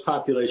that those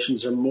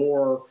populations are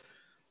more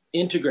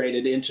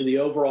integrated into the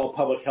overall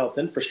public health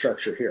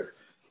infrastructure here.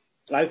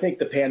 I think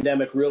the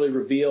pandemic really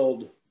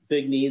revealed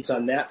big needs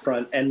on that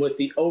front, and with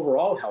the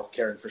overall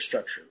healthcare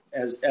infrastructure.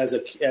 As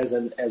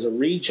a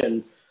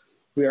region,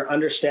 we are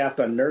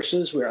understaffed on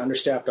nurses, we are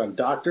understaffed on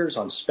doctors,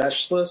 on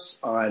specialists,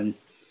 on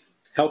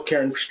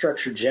healthcare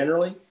infrastructure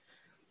generally.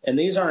 And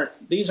these aren't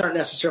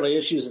necessarily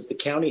issues that the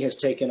county has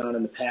taken on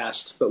in the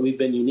past, but we've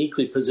been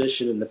uniquely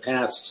positioned in the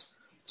past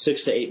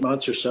 6 to 8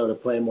 months or so to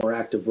play a more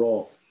active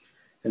role.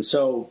 And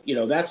so,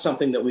 that's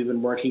something that we've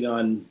been working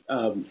on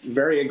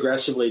very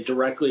aggressively,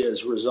 directly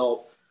as a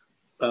result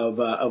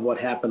of what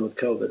happened with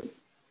COVID.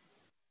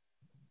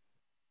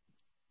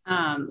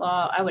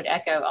 Well, I would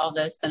echo all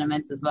those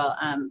sentiments as well.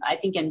 I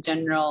think in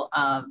general,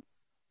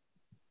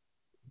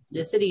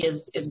 the city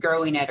is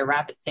growing at a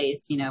rapid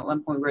pace. At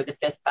one point we were the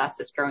 5th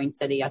fastest growing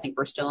city. I think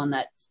we're still in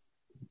that,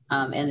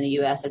 in the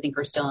U.S. I think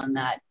we're still in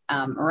that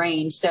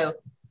range. So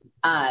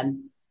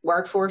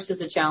workforce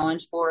is a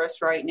challenge for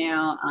us right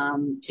now,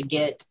 to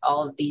get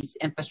all of these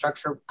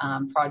infrastructure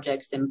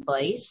projects in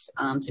place,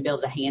 to be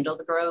able to handle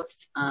the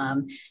growth.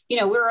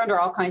 We're under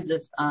all kinds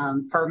of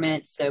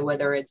permits. So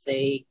whether it's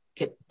a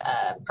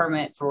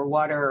permit for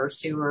water or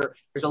sewer,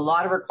 there's a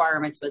lot of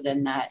requirements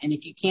within that. And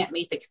if you can't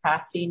meet the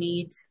capacity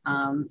needs,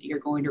 you're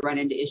going to run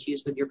into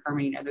issues with your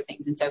permitting and other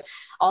things. And so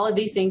all of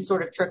these things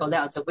sort of trickle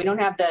down. So if we don't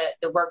have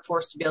the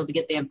workforce to be able to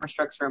get the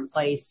infrastructure in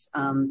place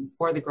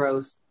for the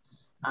growth,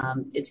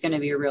 it's going to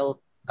be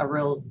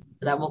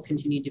that will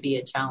continue to be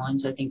a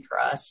challenge, I think, for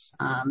us.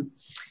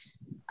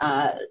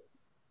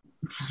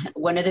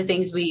 One of the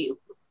things we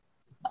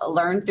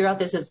learned throughout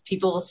this is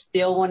people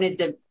still wanted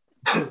to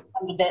come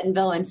to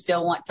Bentonville and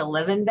still want to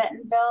live in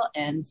Bentonville.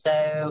 And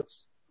so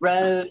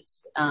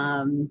roads,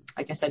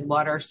 like I said,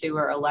 water,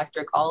 sewer,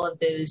 electric, all of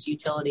those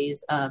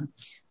utilities,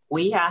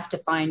 we have to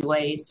find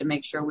ways to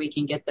make sure we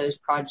can get those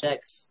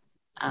projects.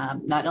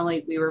 Not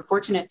only we were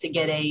fortunate to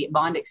get a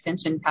bond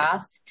extension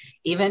passed,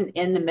 even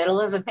in the middle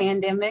of a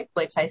pandemic,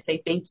 which I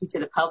say thank you to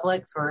the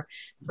public for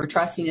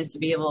trusting us to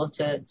be able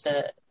to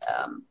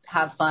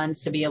have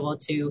funds to be able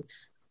to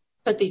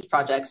put these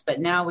projects.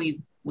 But now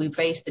we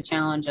face the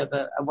challenge of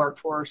a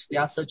workforce. We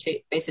also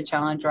face a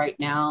challenge right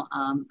now.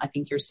 I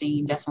think you're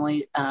seeing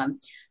definitely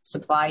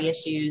supply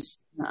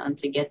issues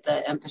to get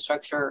the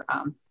infrastructure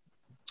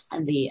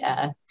and the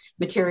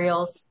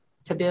materials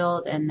to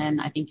build. And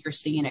then I think you're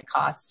seeing it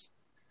cost,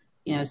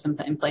 some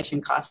inflation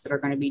costs that are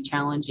going to be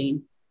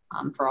challenging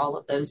for all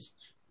of those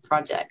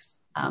projects.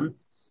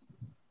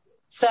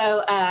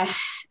 So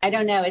I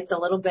don't know. It's a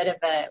little bit of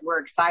we're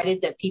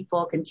excited that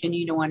people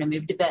continue to want to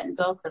move to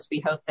Bentonville because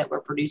we hope that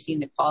we're producing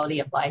the quality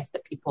of life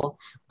that people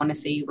want to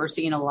see. We're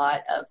seeing a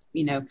lot of,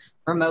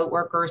 remote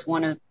workers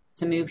want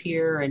to move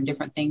here and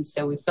different things.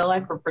 So we feel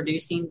like we're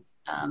producing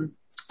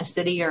a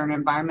city or an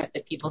environment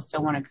that people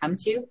still want to come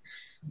to.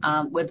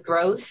 With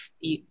growth,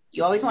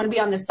 you always want to be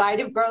on the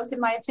side of growth, in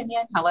my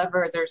opinion.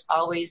 However, there's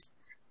always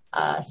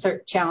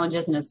certain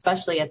challenges, and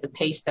especially at the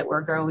pace that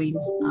we're growing,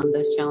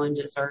 those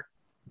challenges are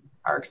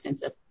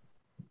extensive.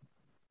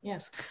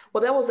 Yes.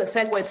 Well, that was a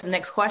segue to the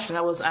next question.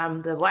 That was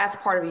the last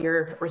part of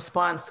your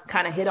response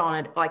kind of hit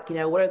on it. Like,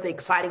 what are the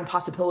exciting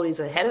possibilities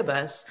ahead of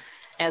us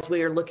as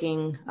we are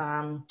looking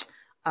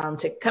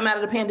to come out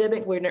of the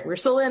pandemic? We're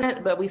still in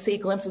it, but we see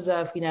glimpses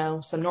of,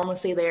 some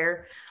normalcy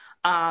there.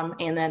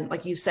 And then,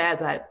 like you said,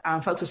 that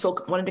folks are still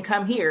wanting to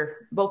come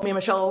here. Both me and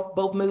Michelle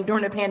both moved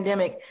during the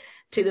pandemic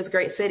to this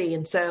great city.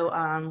 And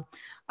so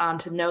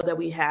to know that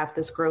we have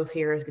this growth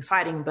here is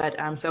exciting. But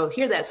so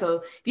hear that. So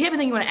if you have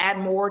anything you want to add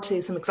more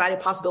to some exciting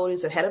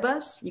possibilities ahead of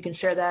us, you can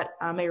share that,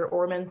 Mayor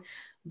Orman.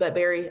 But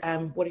Barry,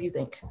 what do you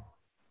think?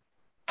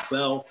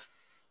 Well,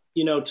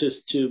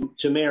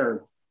 to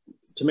Mayor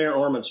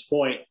Orman's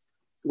point,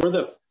 we're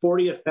the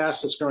 40th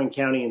fastest growing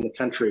county in the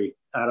country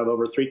out of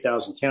over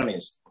 3,000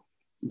 counties.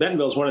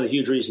 Bentonville is one of the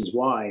huge reasons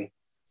why.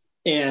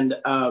 And,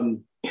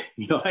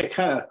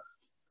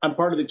 I'm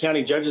part of the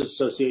County Judges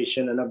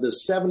Association, and of the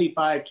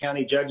 75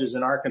 county judges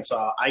in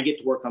Arkansas, I get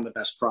to work on the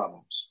best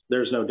problems.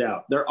 There's no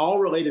doubt. They're all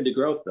related to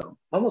growth, though.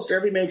 Almost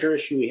every major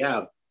issue we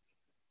have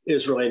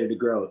is related to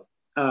growth.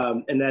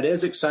 And that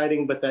is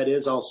exciting, but that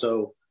is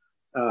also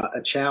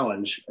a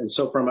challenge. And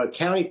so from a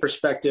county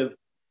perspective,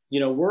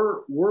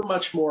 we're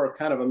much more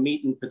kind of a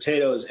meat and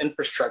potatoes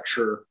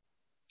infrastructure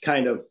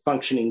kind of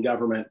functioning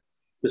government.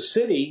 The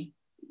city,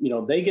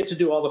 they get to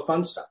do all the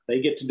fun stuff.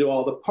 They get to do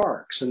all the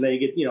parks, and they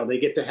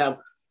get to have,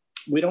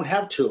 we don't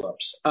have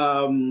tulips,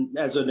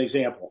 as an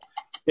example.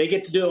 They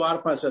get to do a lot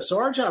of fun stuff. So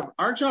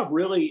our job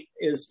really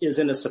is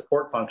in a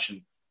support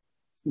function.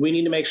 We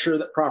need to make sure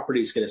that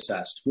properties get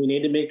assessed. We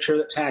need to make sure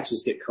that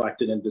taxes get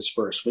collected and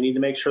dispersed. We need to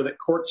make sure that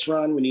courts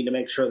run. We need to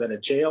make sure that a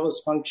jail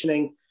is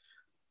functioning.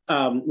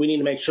 We need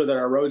to make sure that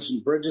our roads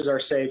and bridges are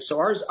safe. So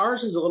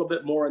ours is a little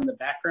bit more in the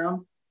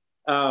background.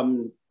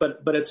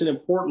 But it's an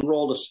important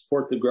role to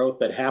support the growth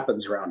that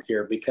happens around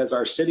here, because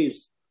our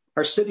cities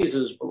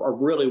are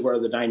really where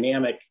the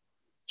dynamic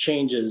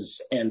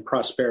changes and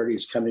prosperity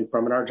is coming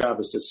from. And our job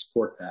is to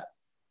support that.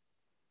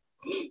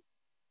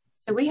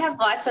 So we have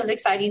lots of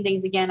exciting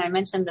things. Again, I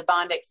mentioned the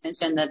bond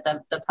extension that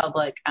the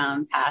public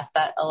passed.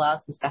 That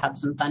allows us to have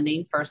some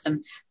funding for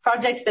some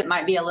projects that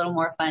might be a little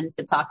more fun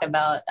to talk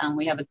about.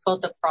 We have a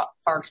Quilt of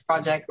Parks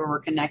project where we're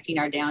connecting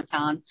our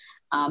downtown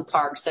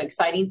parks. So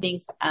exciting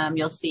things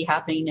you'll see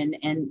happening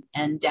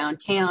in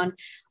downtown.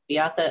 We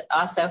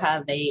also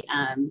have a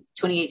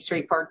 28th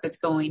Street Park that's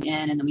going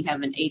in, and then we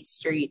have an 8th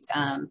Street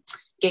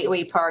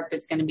Gateway Park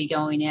that's going to be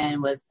going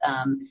in with,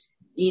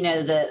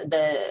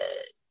 the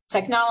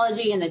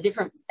technology and the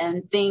different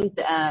and things,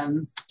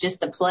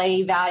 just the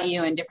play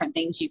value and different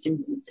things you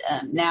can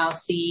now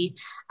see.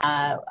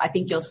 I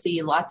think you'll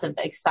see lots of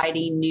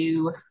exciting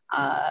new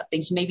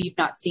things maybe you've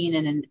not seen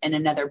in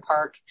another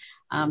park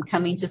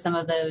coming to some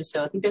of those.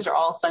 So I think those are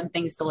all fun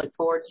things to look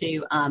forward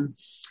to.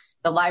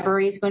 The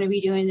library is going to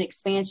be doing an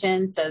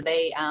expansion, so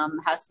they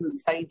have some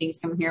exciting things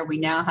coming here. We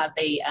now have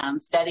a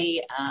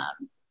study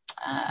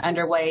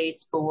underway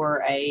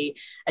for a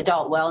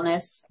adult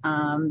wellness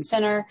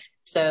center.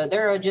 So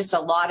there are just a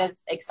lot of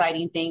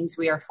exciting things.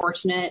 We are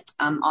fortunate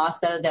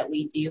also that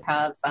we do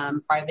have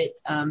private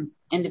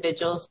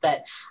individuals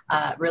that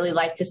really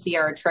like to see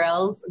our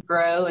trails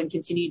grow and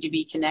continue to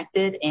be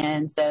connected.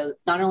 And so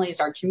not only is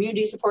our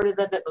community supportive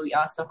of it, but we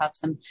also have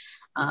some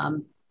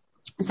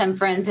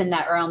friends in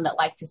that realm that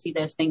like to see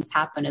those things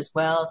happen as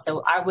well.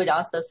 So I would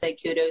also say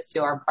kudos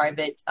to our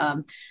private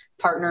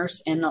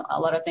partners in a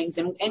lot of things.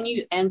 And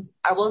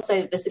I will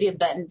say that the city of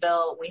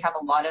Bentonville, we have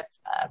a lot of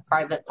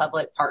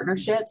private-public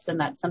partnerships, and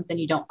that's something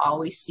you don't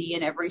always see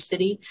in every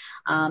city.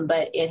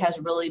 But it has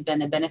really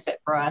been a benefit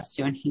for us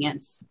to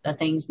enhance the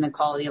things and the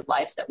quality of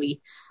life that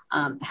we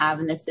have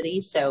in the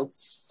city. So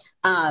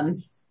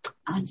let's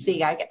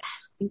see, I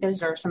think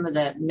those are some of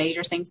the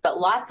major things, but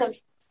lots of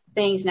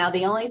things. Now,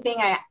 the only thing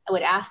I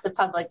would ask the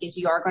public is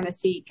you are going to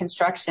see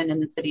construction in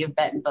the city of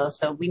Bentonville.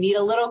 So we need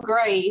a little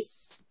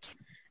grace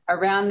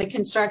around the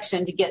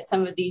construction to get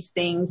some of these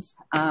things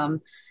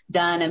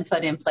done and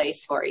put in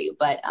place for you.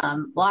 But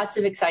lots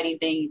of exciting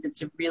things.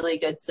 It's a really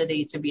good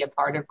city to be a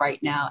part of right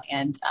now.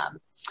 And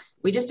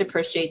we just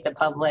appreciate the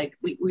public.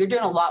 We're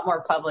doing a lot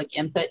more public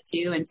input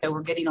too. And so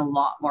we're getting a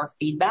lot more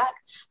feedback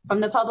from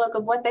the public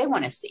of what they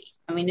want to see.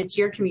 I mean, it's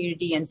your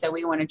community. And so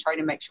we want to try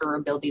to make sure we're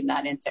building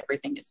that into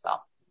everything as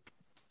well.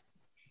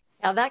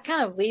 Now, that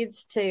kind of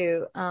leads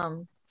to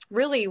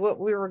really what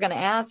we were going to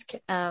ask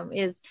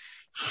is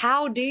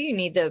how do you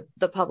need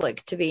the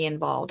public to be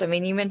involved? I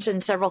mean, you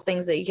mentioned several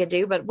things that you could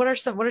do, but what are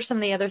some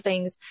of the other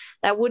things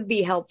that would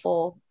be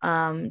helpful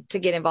to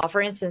get involved?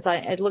 For instance,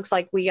 it looks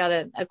like we got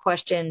a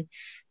question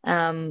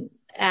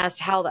asked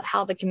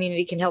how the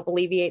community can help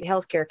alleviate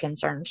healthcare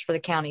concerns for the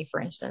county,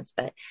 for instance.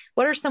 But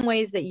what are some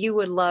ways that you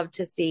would love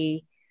to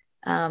see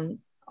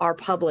our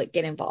public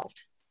get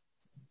involved?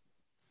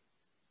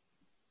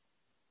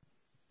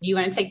 You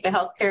want to take the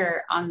healthcare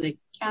on the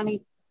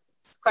county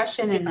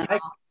question? And then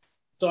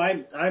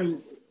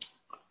I'm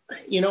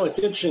it's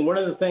interesting. One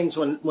of the things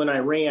when I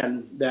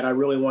ran that I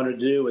really wanted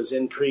to do was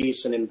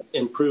increase and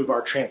improve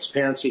our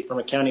transparency from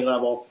a county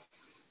level.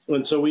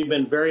 And so we've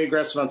been very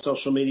aggressive on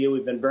social media.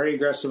 We've been very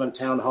aggressive on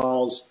town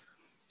halls.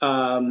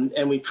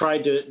 And we've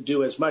tried to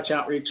do as much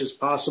outreach as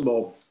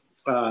possible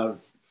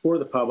for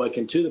the public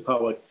and to the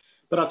public.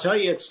 But I'll tell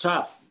you, it's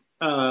tough.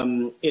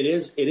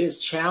 It is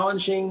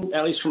challenging,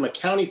 at least from a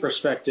county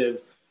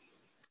perspective,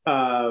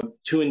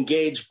 to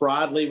engage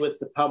broadly with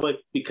the public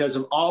because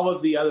of all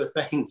of the other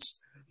things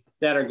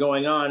that are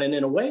going on. And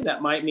in a way,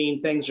 that might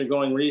mean things are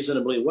going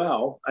reasonably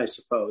well, I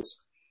suppose.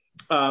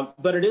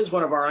 But it is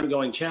one of our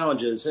ongoing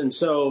challenges. And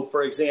so,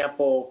 for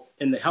example,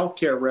 in the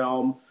healthcare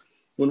realm,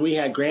 when we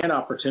had grant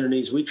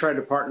opportunities, we tried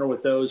to partner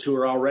with those who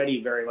are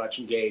already very much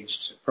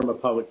engaged from a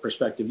public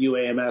perspective,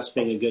 UAMS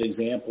being a good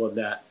example of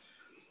that.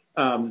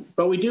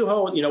 But we do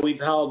hold,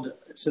 we've held,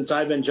 since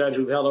I've been judge,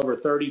 we've held over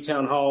 30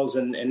 town halls,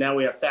 and now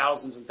we have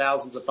thousands and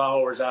thousands of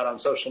followers out on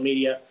social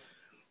media.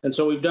 And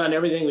so we've done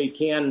everything we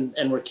can,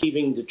 and we're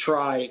continuing to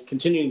try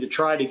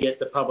to get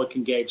the public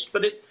engaged.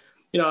 But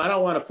I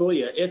don't want to fool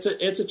you. It's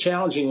a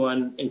challenging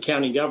one in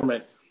county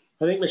government.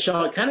 I think,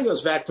 Michelle, it kind of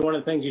goes back to one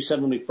of the things you said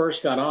when we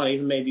first got on,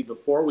 even maybe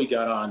before we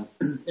got on,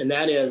 and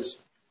that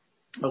is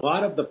a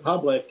lot of the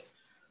public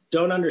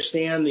don't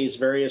understand these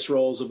various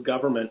roles of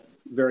government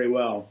very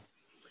well.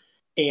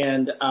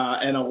 And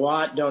a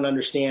lot don't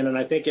understand, and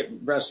I think it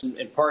rests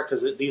in part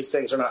because these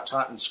things are not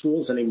taught in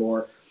schools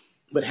anymore,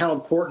 but how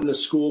important the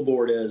school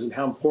board is and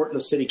how important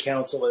the city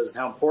council is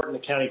and how important the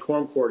county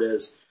quorum court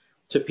is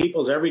to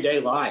people's everyday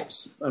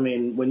lives. I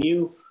mean, when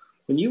you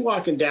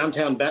walk in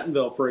downtown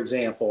Bentonville, for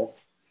example,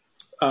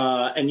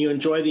 and you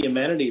enjoy the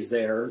amenities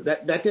there,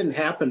 that didn't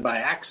happen by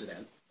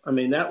accident. I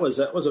mean, that was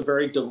a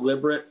very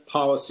deliberate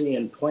policy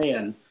and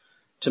plan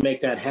to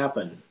make that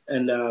happen.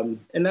 And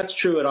that's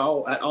true at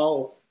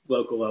all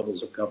local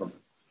levels of government.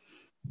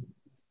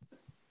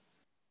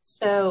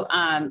 So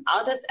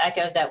I'll just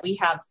echo that we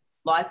have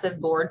lots of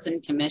boards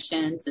and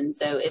commissions. And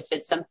so if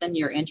it's something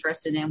you're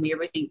interested in, we have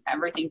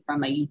everything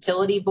from a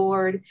utility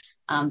board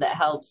that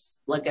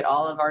helps look at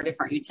all of our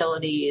different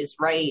utilities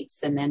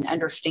rates and then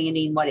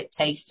understanding what it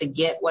takes to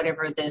get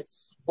whatever the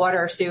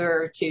water or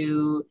sewer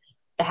to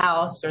the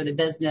house or the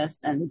business.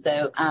 And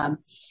so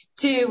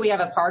two, we have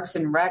a Parks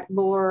and Rec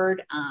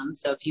board.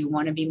 So if you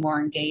want to be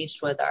more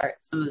engaged with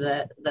some of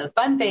the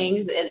fun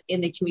things in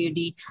the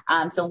community,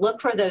 so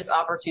look for those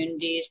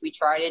opportunities. We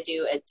try to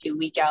do a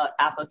 2-week out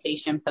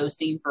application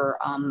posting for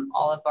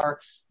all of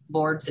our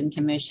boards and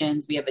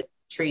commissions. We have a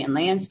tree and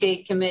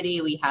landscape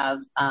committee. We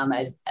have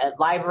a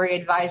library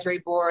advisory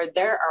board.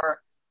 There are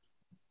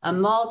a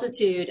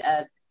multitude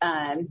of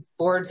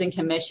boards and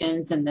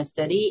commissions in the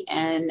city,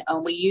 and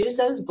we use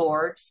those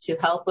boards to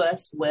help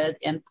us with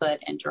input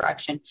and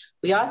direction.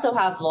 We also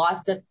have I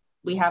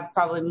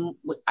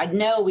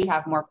know we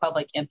have more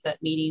public input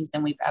meetings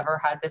than we've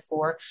ever had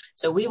before.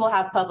 So we will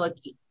have public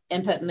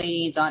input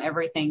meetings on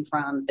everything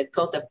from the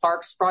Quilta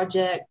Parks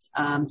project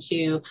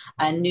to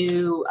a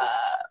new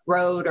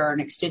road or an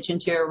extension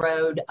to a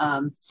road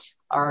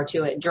or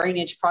to a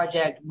drainage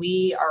project.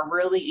 We are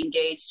really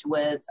engaged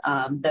with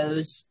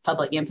those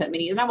public input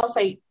meetings. And I will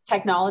say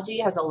technology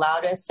has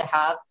allowed us to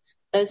have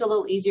those a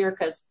little easier,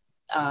 because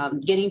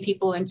getting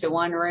people into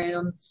one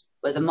room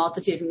with a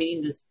multitude of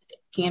meetings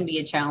can be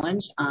a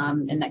challenge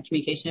in that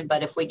communication.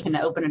 But if we can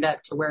open it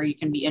up to where you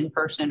can be in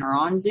person or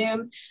on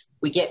Zoom,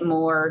 we get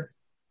more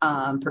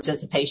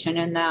participation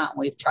in that.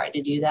 We've tried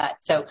to do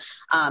that. So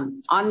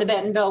on the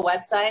Bentonville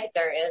website,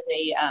 there is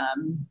a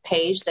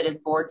page that is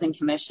boards and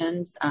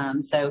commissions.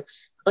 So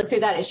look through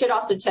that. It should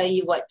also tell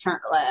you what term.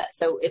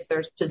 So if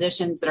there's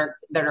positions that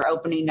are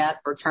opening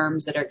up or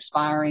terms that are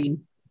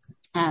expiring,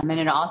 and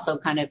it also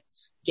kind of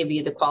give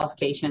you the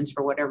qualifications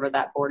for whatever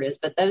that board is.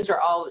 But those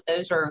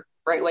are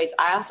great ways.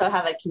 I also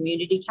have a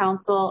community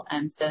council,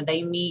 and so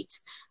they meet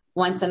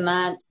once a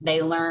month.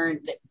 They learn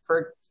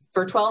for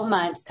 12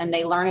 months, and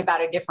they learn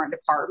about a different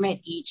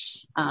department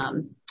each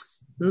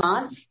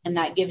month. And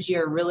that gives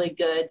you a really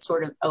good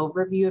sort of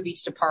overview of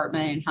each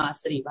department and how a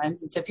city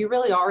runs. And so if you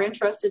really are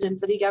interested in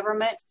city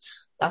government,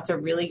 that's a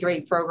really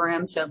great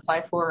program to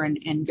apply for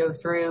and go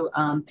through.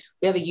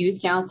 We have a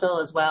youth council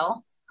as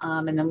well.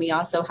 And then we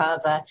also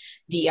have a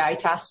DEI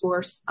task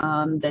force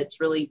that's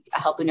really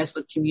helping us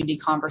with community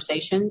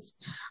conversations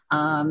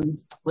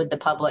with the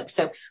public.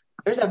 So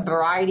there's a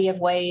variety of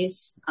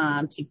ways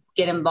to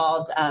get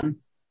involved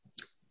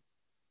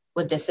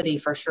with the city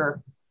for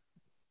sure.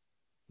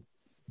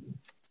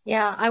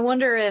 Yeah, I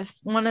wonder if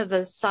one of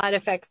the side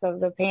effects of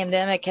the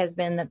pandemic has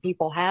been that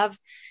people have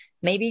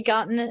maybe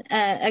gotten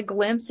a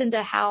glimpse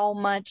into how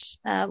much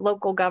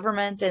local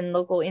government and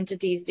local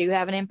entities do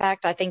have an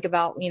impact. I think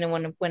about,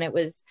 when it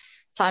was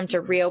time to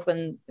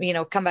reopen,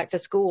 come back to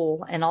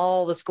school, and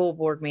all the school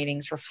board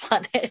meetings were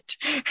flooded.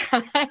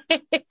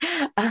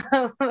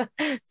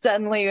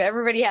 Suddenly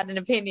everybody had an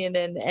opinion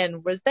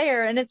and was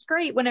there. And it's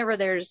great whenever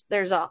there's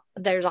a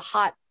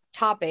hot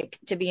topic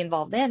to be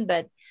involved in,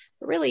 but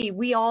really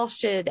we all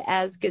should,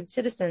 as good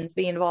citizens,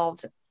 be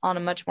involved on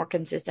a much more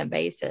consistent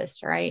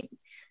basis, right?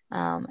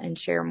 And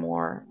share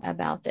more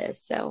about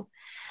this. So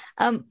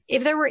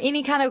if there were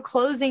any kind of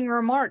closing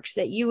remarks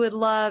that you would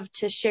love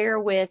to share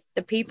with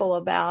the people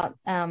about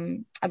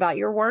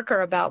your work or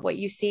about what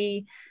you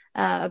see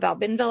about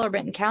Bentonville or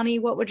Benton County,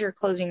 what would your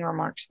closing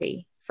remarks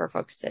be for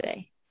folks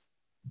today?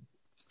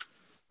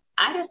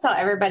 I just tell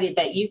everybody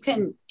that you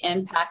can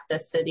impact the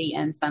city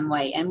in some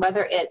way, and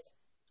whether it's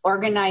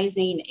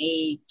organizing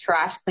a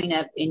trash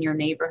cleanup in your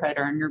neighborhood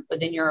or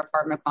within your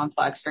apartment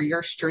complex or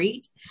your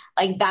street,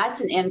 like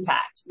that's an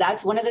impact.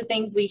 That's one of the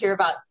things we hear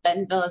about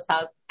Bentonville is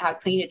how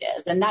clean it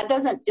is. And that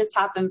doesn't just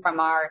happen from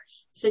our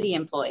city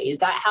employees.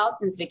 That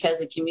happens because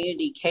the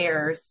community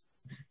cares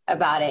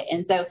about it.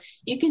 And so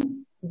you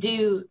can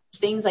do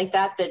things like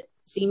that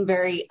seem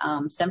very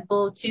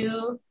simple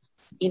to,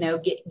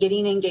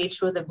 getting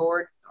engaged with a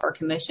board or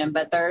commission,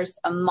 but there's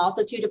a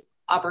multitude of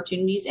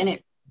opportunities, and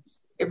it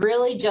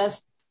really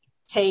just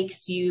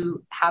takes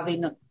you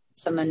having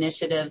some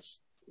initiative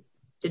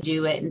to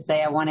do it and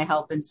say, I want to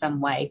help in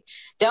some way.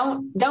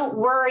 Don't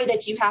worry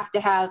that you have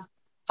to have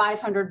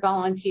 500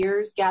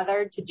 volunteers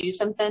gathered to do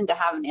something to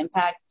have an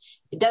impact.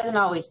 It doesn't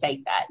always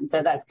take that. And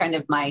so that's kind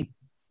of my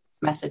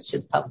message to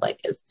the public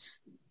is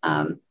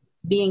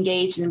be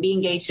engaged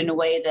in a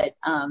way that,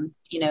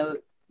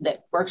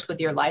 that works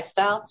with your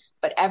lifestyle,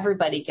 but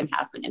everybody can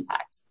have an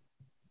impact.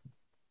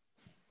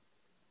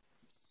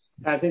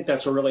 I think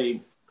that's a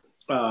really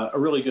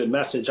good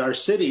message. Our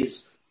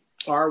cities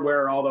are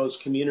where all those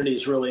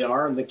communities really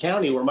are. In the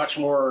county, we're much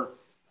more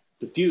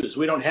diffused.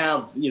 We don't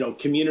have,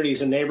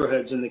 communities and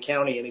neighborhoods in the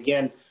county. And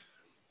again,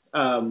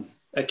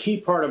 a key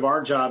part of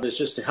our job is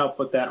just to help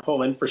with that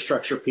whole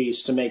infrastructure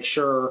piece to make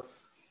sure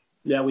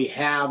that we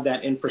have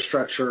that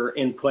infrastructure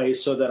in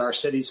place so that our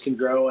cities can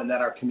grow and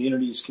that our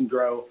communities can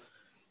grow.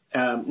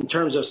 In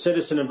terms of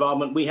citizen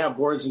involvement, we have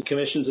boards and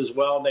commissions as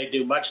well. They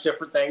do much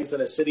different things than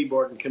a city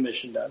board and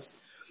commission does.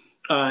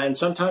 And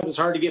sometimes it's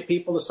hard to get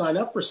people to sign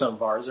up for some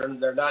of ours.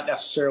 They're not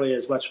necessarily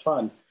as much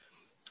fun.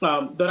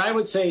 But I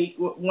would say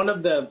one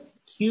of the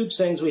huge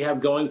things we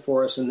have going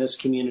for us in this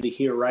community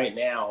here right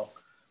now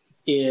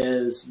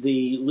is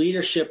the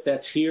leadership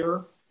that's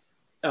here.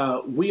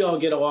 We all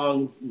get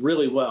along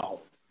really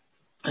well.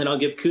 And I'll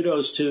give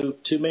kudos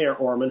to Mayor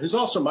Orman, who's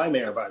also my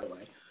mayor, by the way.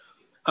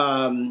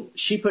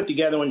 She put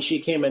together, when she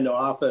came into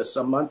office,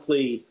 a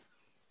monthly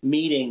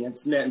meeting,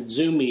 it's a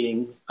Zoom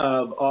meeting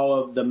of all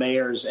of the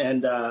mayors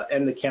and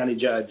the county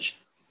judge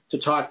to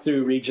talk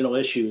through regional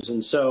issues.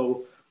 And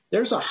so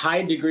there's a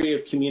high degree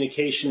of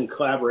communication and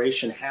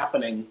collaboration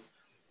happening,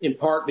 in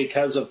part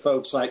because of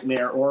folks like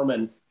Mayor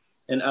Orman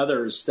and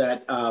others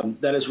that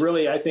is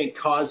really, I think,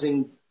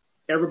 causing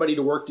everybody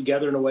to work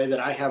together in a way that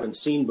I haven't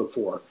seen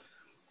before.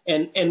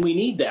 And we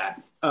need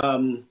that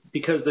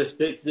because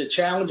the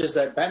challenges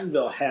that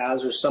Bentonville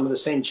has are some of the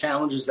same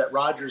challenges that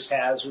Rogers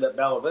has or that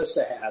Bella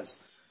Vista has.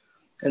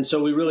 And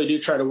so we really do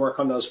try to work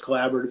on those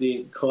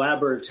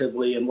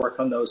collaboratively and work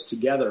on those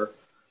together.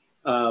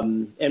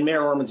 And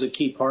Mayor Orman's a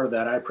key part of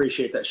that. I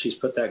appreciate that she's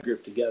put that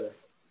group together.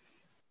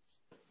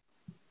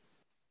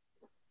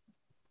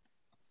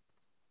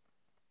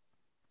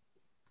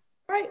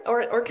 Right,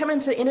 or coming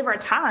to the end of our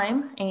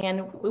time,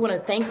 and we want to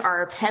thank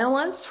our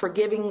panelists for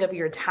giving of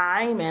your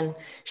time and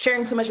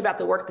sharing so much about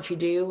the work that you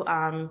do.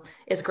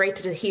 It's great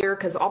to hear,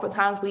 because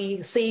oftentimes we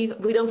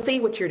don't see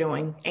what you're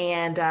doing,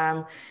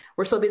 and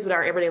we're so busy with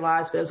our everyday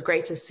lives. But it was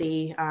great to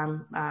see,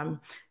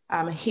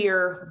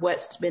 hear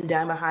what's been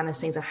done behind the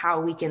scenes and how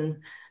we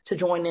can to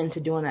join into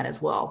doing that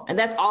as well. And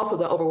that's also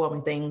the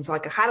overwhelming things,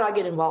 like how do I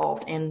get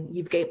involved? And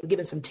you've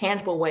given some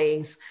tangible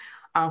ways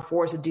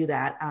for us to do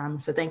that.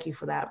 So thank you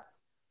for that.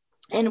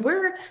 And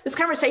this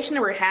conversation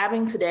that we're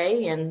having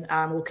today, and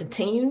will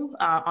continue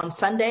on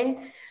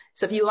Sunday.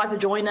 So if you would like to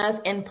join us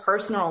in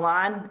person or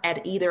online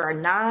at either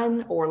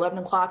 9 or 11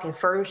 o'clock at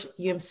First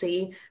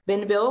UMC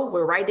Bentonville,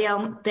 we're right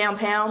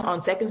downtown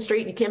on 2nd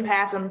Street. You can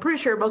pass. I'm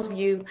pretty sure most of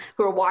you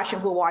who are watching,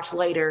 who will watch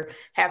later,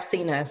 have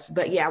seen us.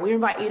 But yeah, we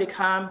invite you to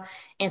come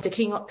and to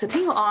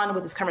continue on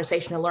with this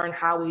conversation and learn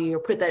how we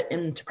put that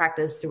into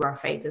practice through our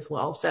faith as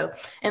well. So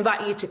I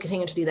invite you to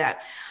continue to do that.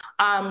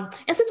 And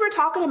since we're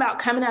talking about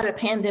coming out of a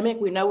pandemic,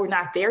 we know we're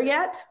not there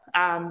yet.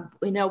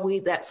 We know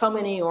that so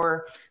many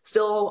are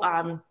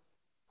still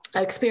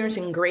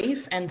experiencing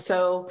grief. And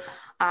so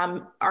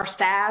our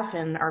staff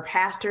and our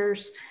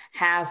pastors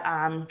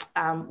have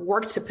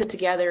worked to put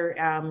together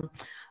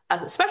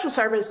a special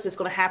service that's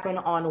going to happen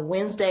on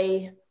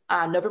Wednesday,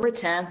 November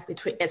 10th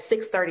at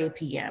 6:30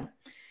 p.m.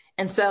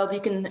 And so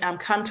you can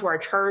come to our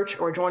church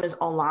or join us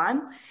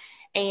online.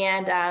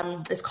 And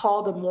it's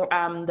called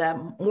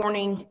the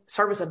morning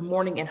service of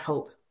mourning and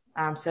hope.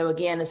 So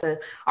again, it's an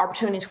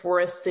opportunity for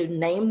us to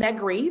name that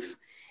grief.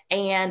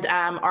 And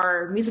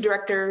our music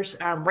directors,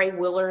 Ray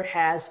Wheeler,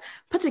 has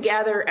put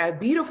together a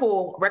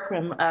beautiful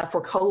requiem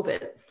for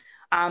COVID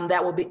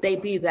that will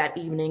debut that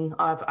evening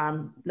of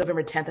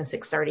November 10th at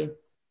 6:30.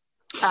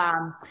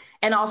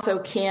 And also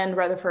Ken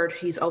Rutherford,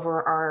 he's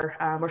over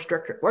our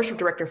worship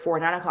director for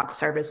 9 o'clock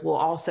service, will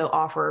also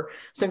offer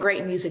some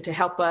great music to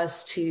help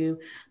us to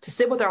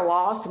sit with our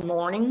loss and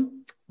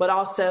mourning, but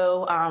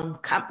also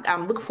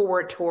look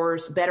forward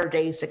towards better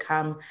days to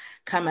come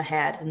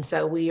ahead. And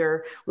so we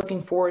are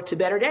looking forward to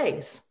better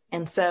days.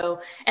 And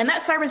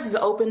that service is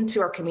open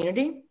to our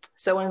community.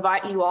 So I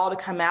invite you all to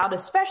come out,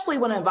 especially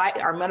want to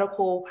invite our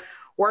medical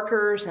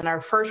workers and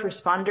our first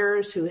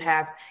responders who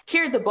have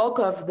carried the bulk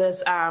of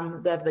this,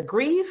 the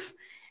grief,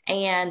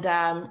 and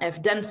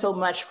have done so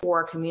much for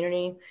our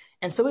community.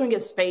 And so we want to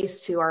give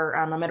space to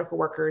our medical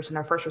workers and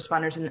our first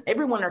responders and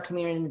everyone in our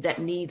community that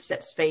needs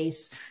that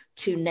space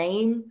to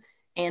name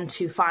and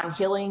to find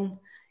healing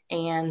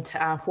and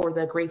for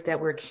the grief that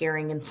we're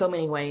carrying in so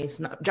many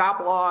ways. Job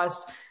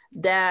loss,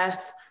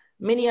 death,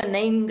 many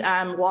unnamed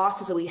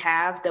losses that we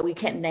have that we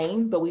can't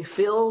name, but we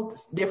feel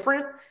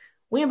different.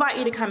 We invite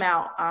you to come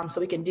out so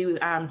we can do,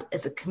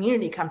 as a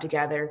community, come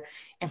together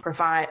and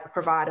find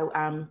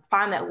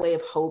that way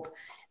of hope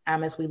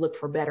as we look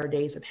for better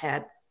days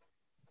ahead.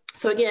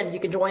 So again, you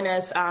can join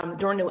us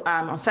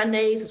on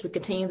Sundays as we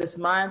continue this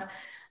month,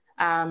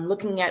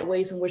 looking at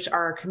ways in which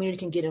our community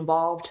can get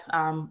involved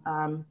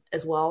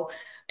as well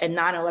at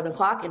 9 or 11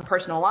 o'clock in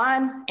person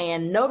online.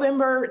 And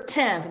November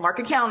 10th, mark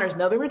your calendars,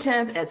 November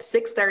 10th at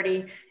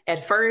 6:30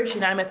 at First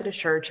United Methodist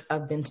Church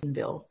of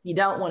Bentonville. You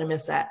don't want to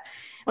miss that.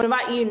 I want to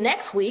invite you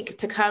next week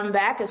to come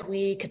back as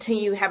we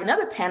continue have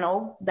another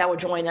panel that will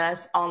join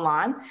us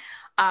online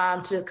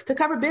to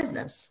cover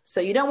business. So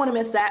you don't want to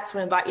miss that. So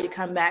I invite you to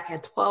come back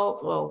at 12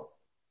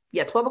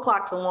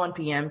 o'clock to 1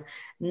 p.m.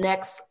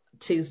 next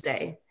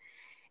Tuesday.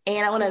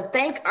 And I want to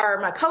thank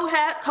my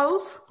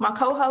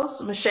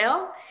co-host,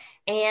 Michelle.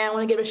 And I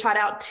want to give a shout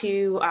out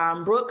to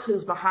Brooke,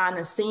 who's behind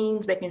the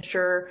scenes, making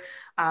sure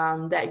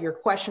that your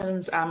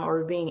questions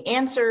are being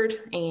answered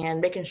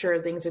and making sure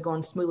things are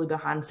going smoothly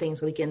behind the scenes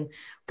so we can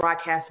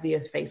broadcast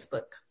via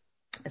Facebook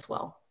as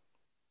well.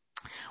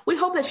 We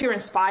hope that you're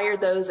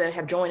inspired, those that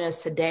have joined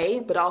us today,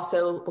 but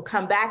also will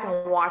come back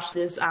and watch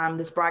this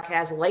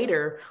broadcast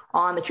later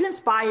on, that you're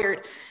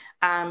inspired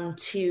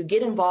to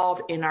get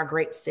involved in our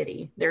great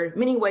city. There are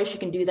many ways you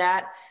can do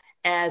that.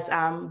 As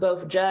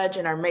both Judge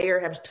and our mayor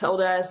have told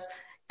us,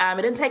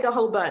 it didn't take a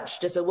whole bunch,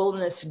 just a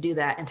willingness to do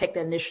that and take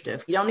that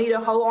initiative. You don't need a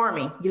whole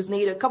army. You just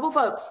need a couple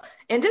folks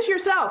and just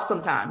yourself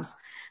sometimes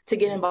to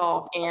get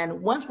involved.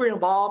 And once we're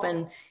involved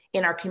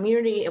in our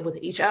community and with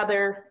each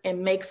other, it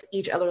makes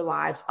each other's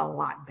lives a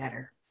lot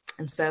better.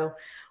 And so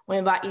we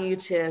invite you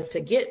to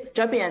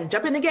jump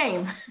in the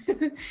game.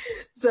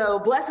 So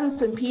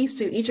blessings and peace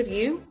to each of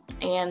you.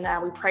 And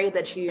we pray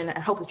that you and I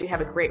hope that you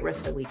have a great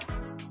rest of the week.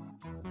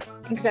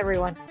 Thanks,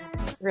 everyone.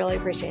 Really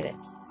appreciate it.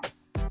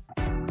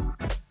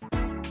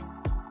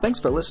 Thanks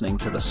for listening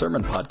to the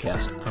Sermon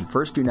Podcast from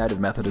First United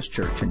Methodist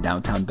Church in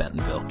downtown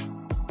Bentonville.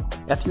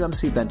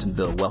 FUMC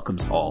Bentonville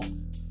welcomes all.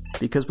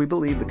 Because we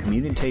believe the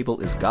communion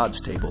table is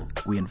God's table,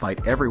 we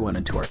invite everyone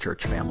into our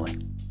church family.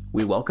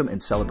 We welcome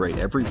and celebrate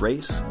every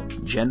race,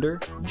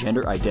 gender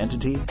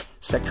identity,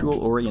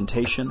 sexual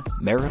orientation,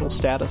 marital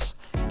status,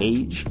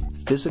 age,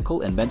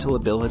 physical and mental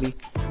ability,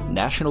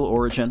 national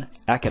origin,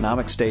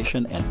 economic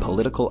station, and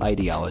political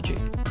ideology.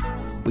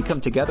 We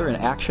come together in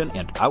action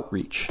and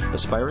outreach,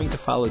 aspiring to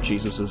follow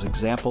Jesus'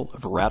 example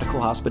of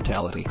radical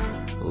hospitality,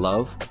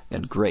 love,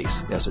 and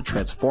grace as a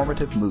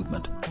transformative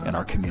movement in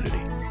our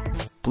community.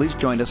 Please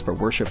join us for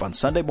worship on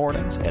Sunday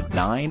mornings at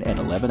 9 and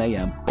 11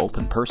 a.m., both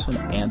in person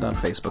and on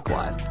Facebook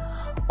Live.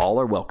 All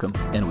are welcome,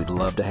 and we'd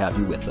love to have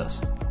you with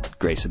us.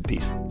 Grace and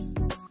peace.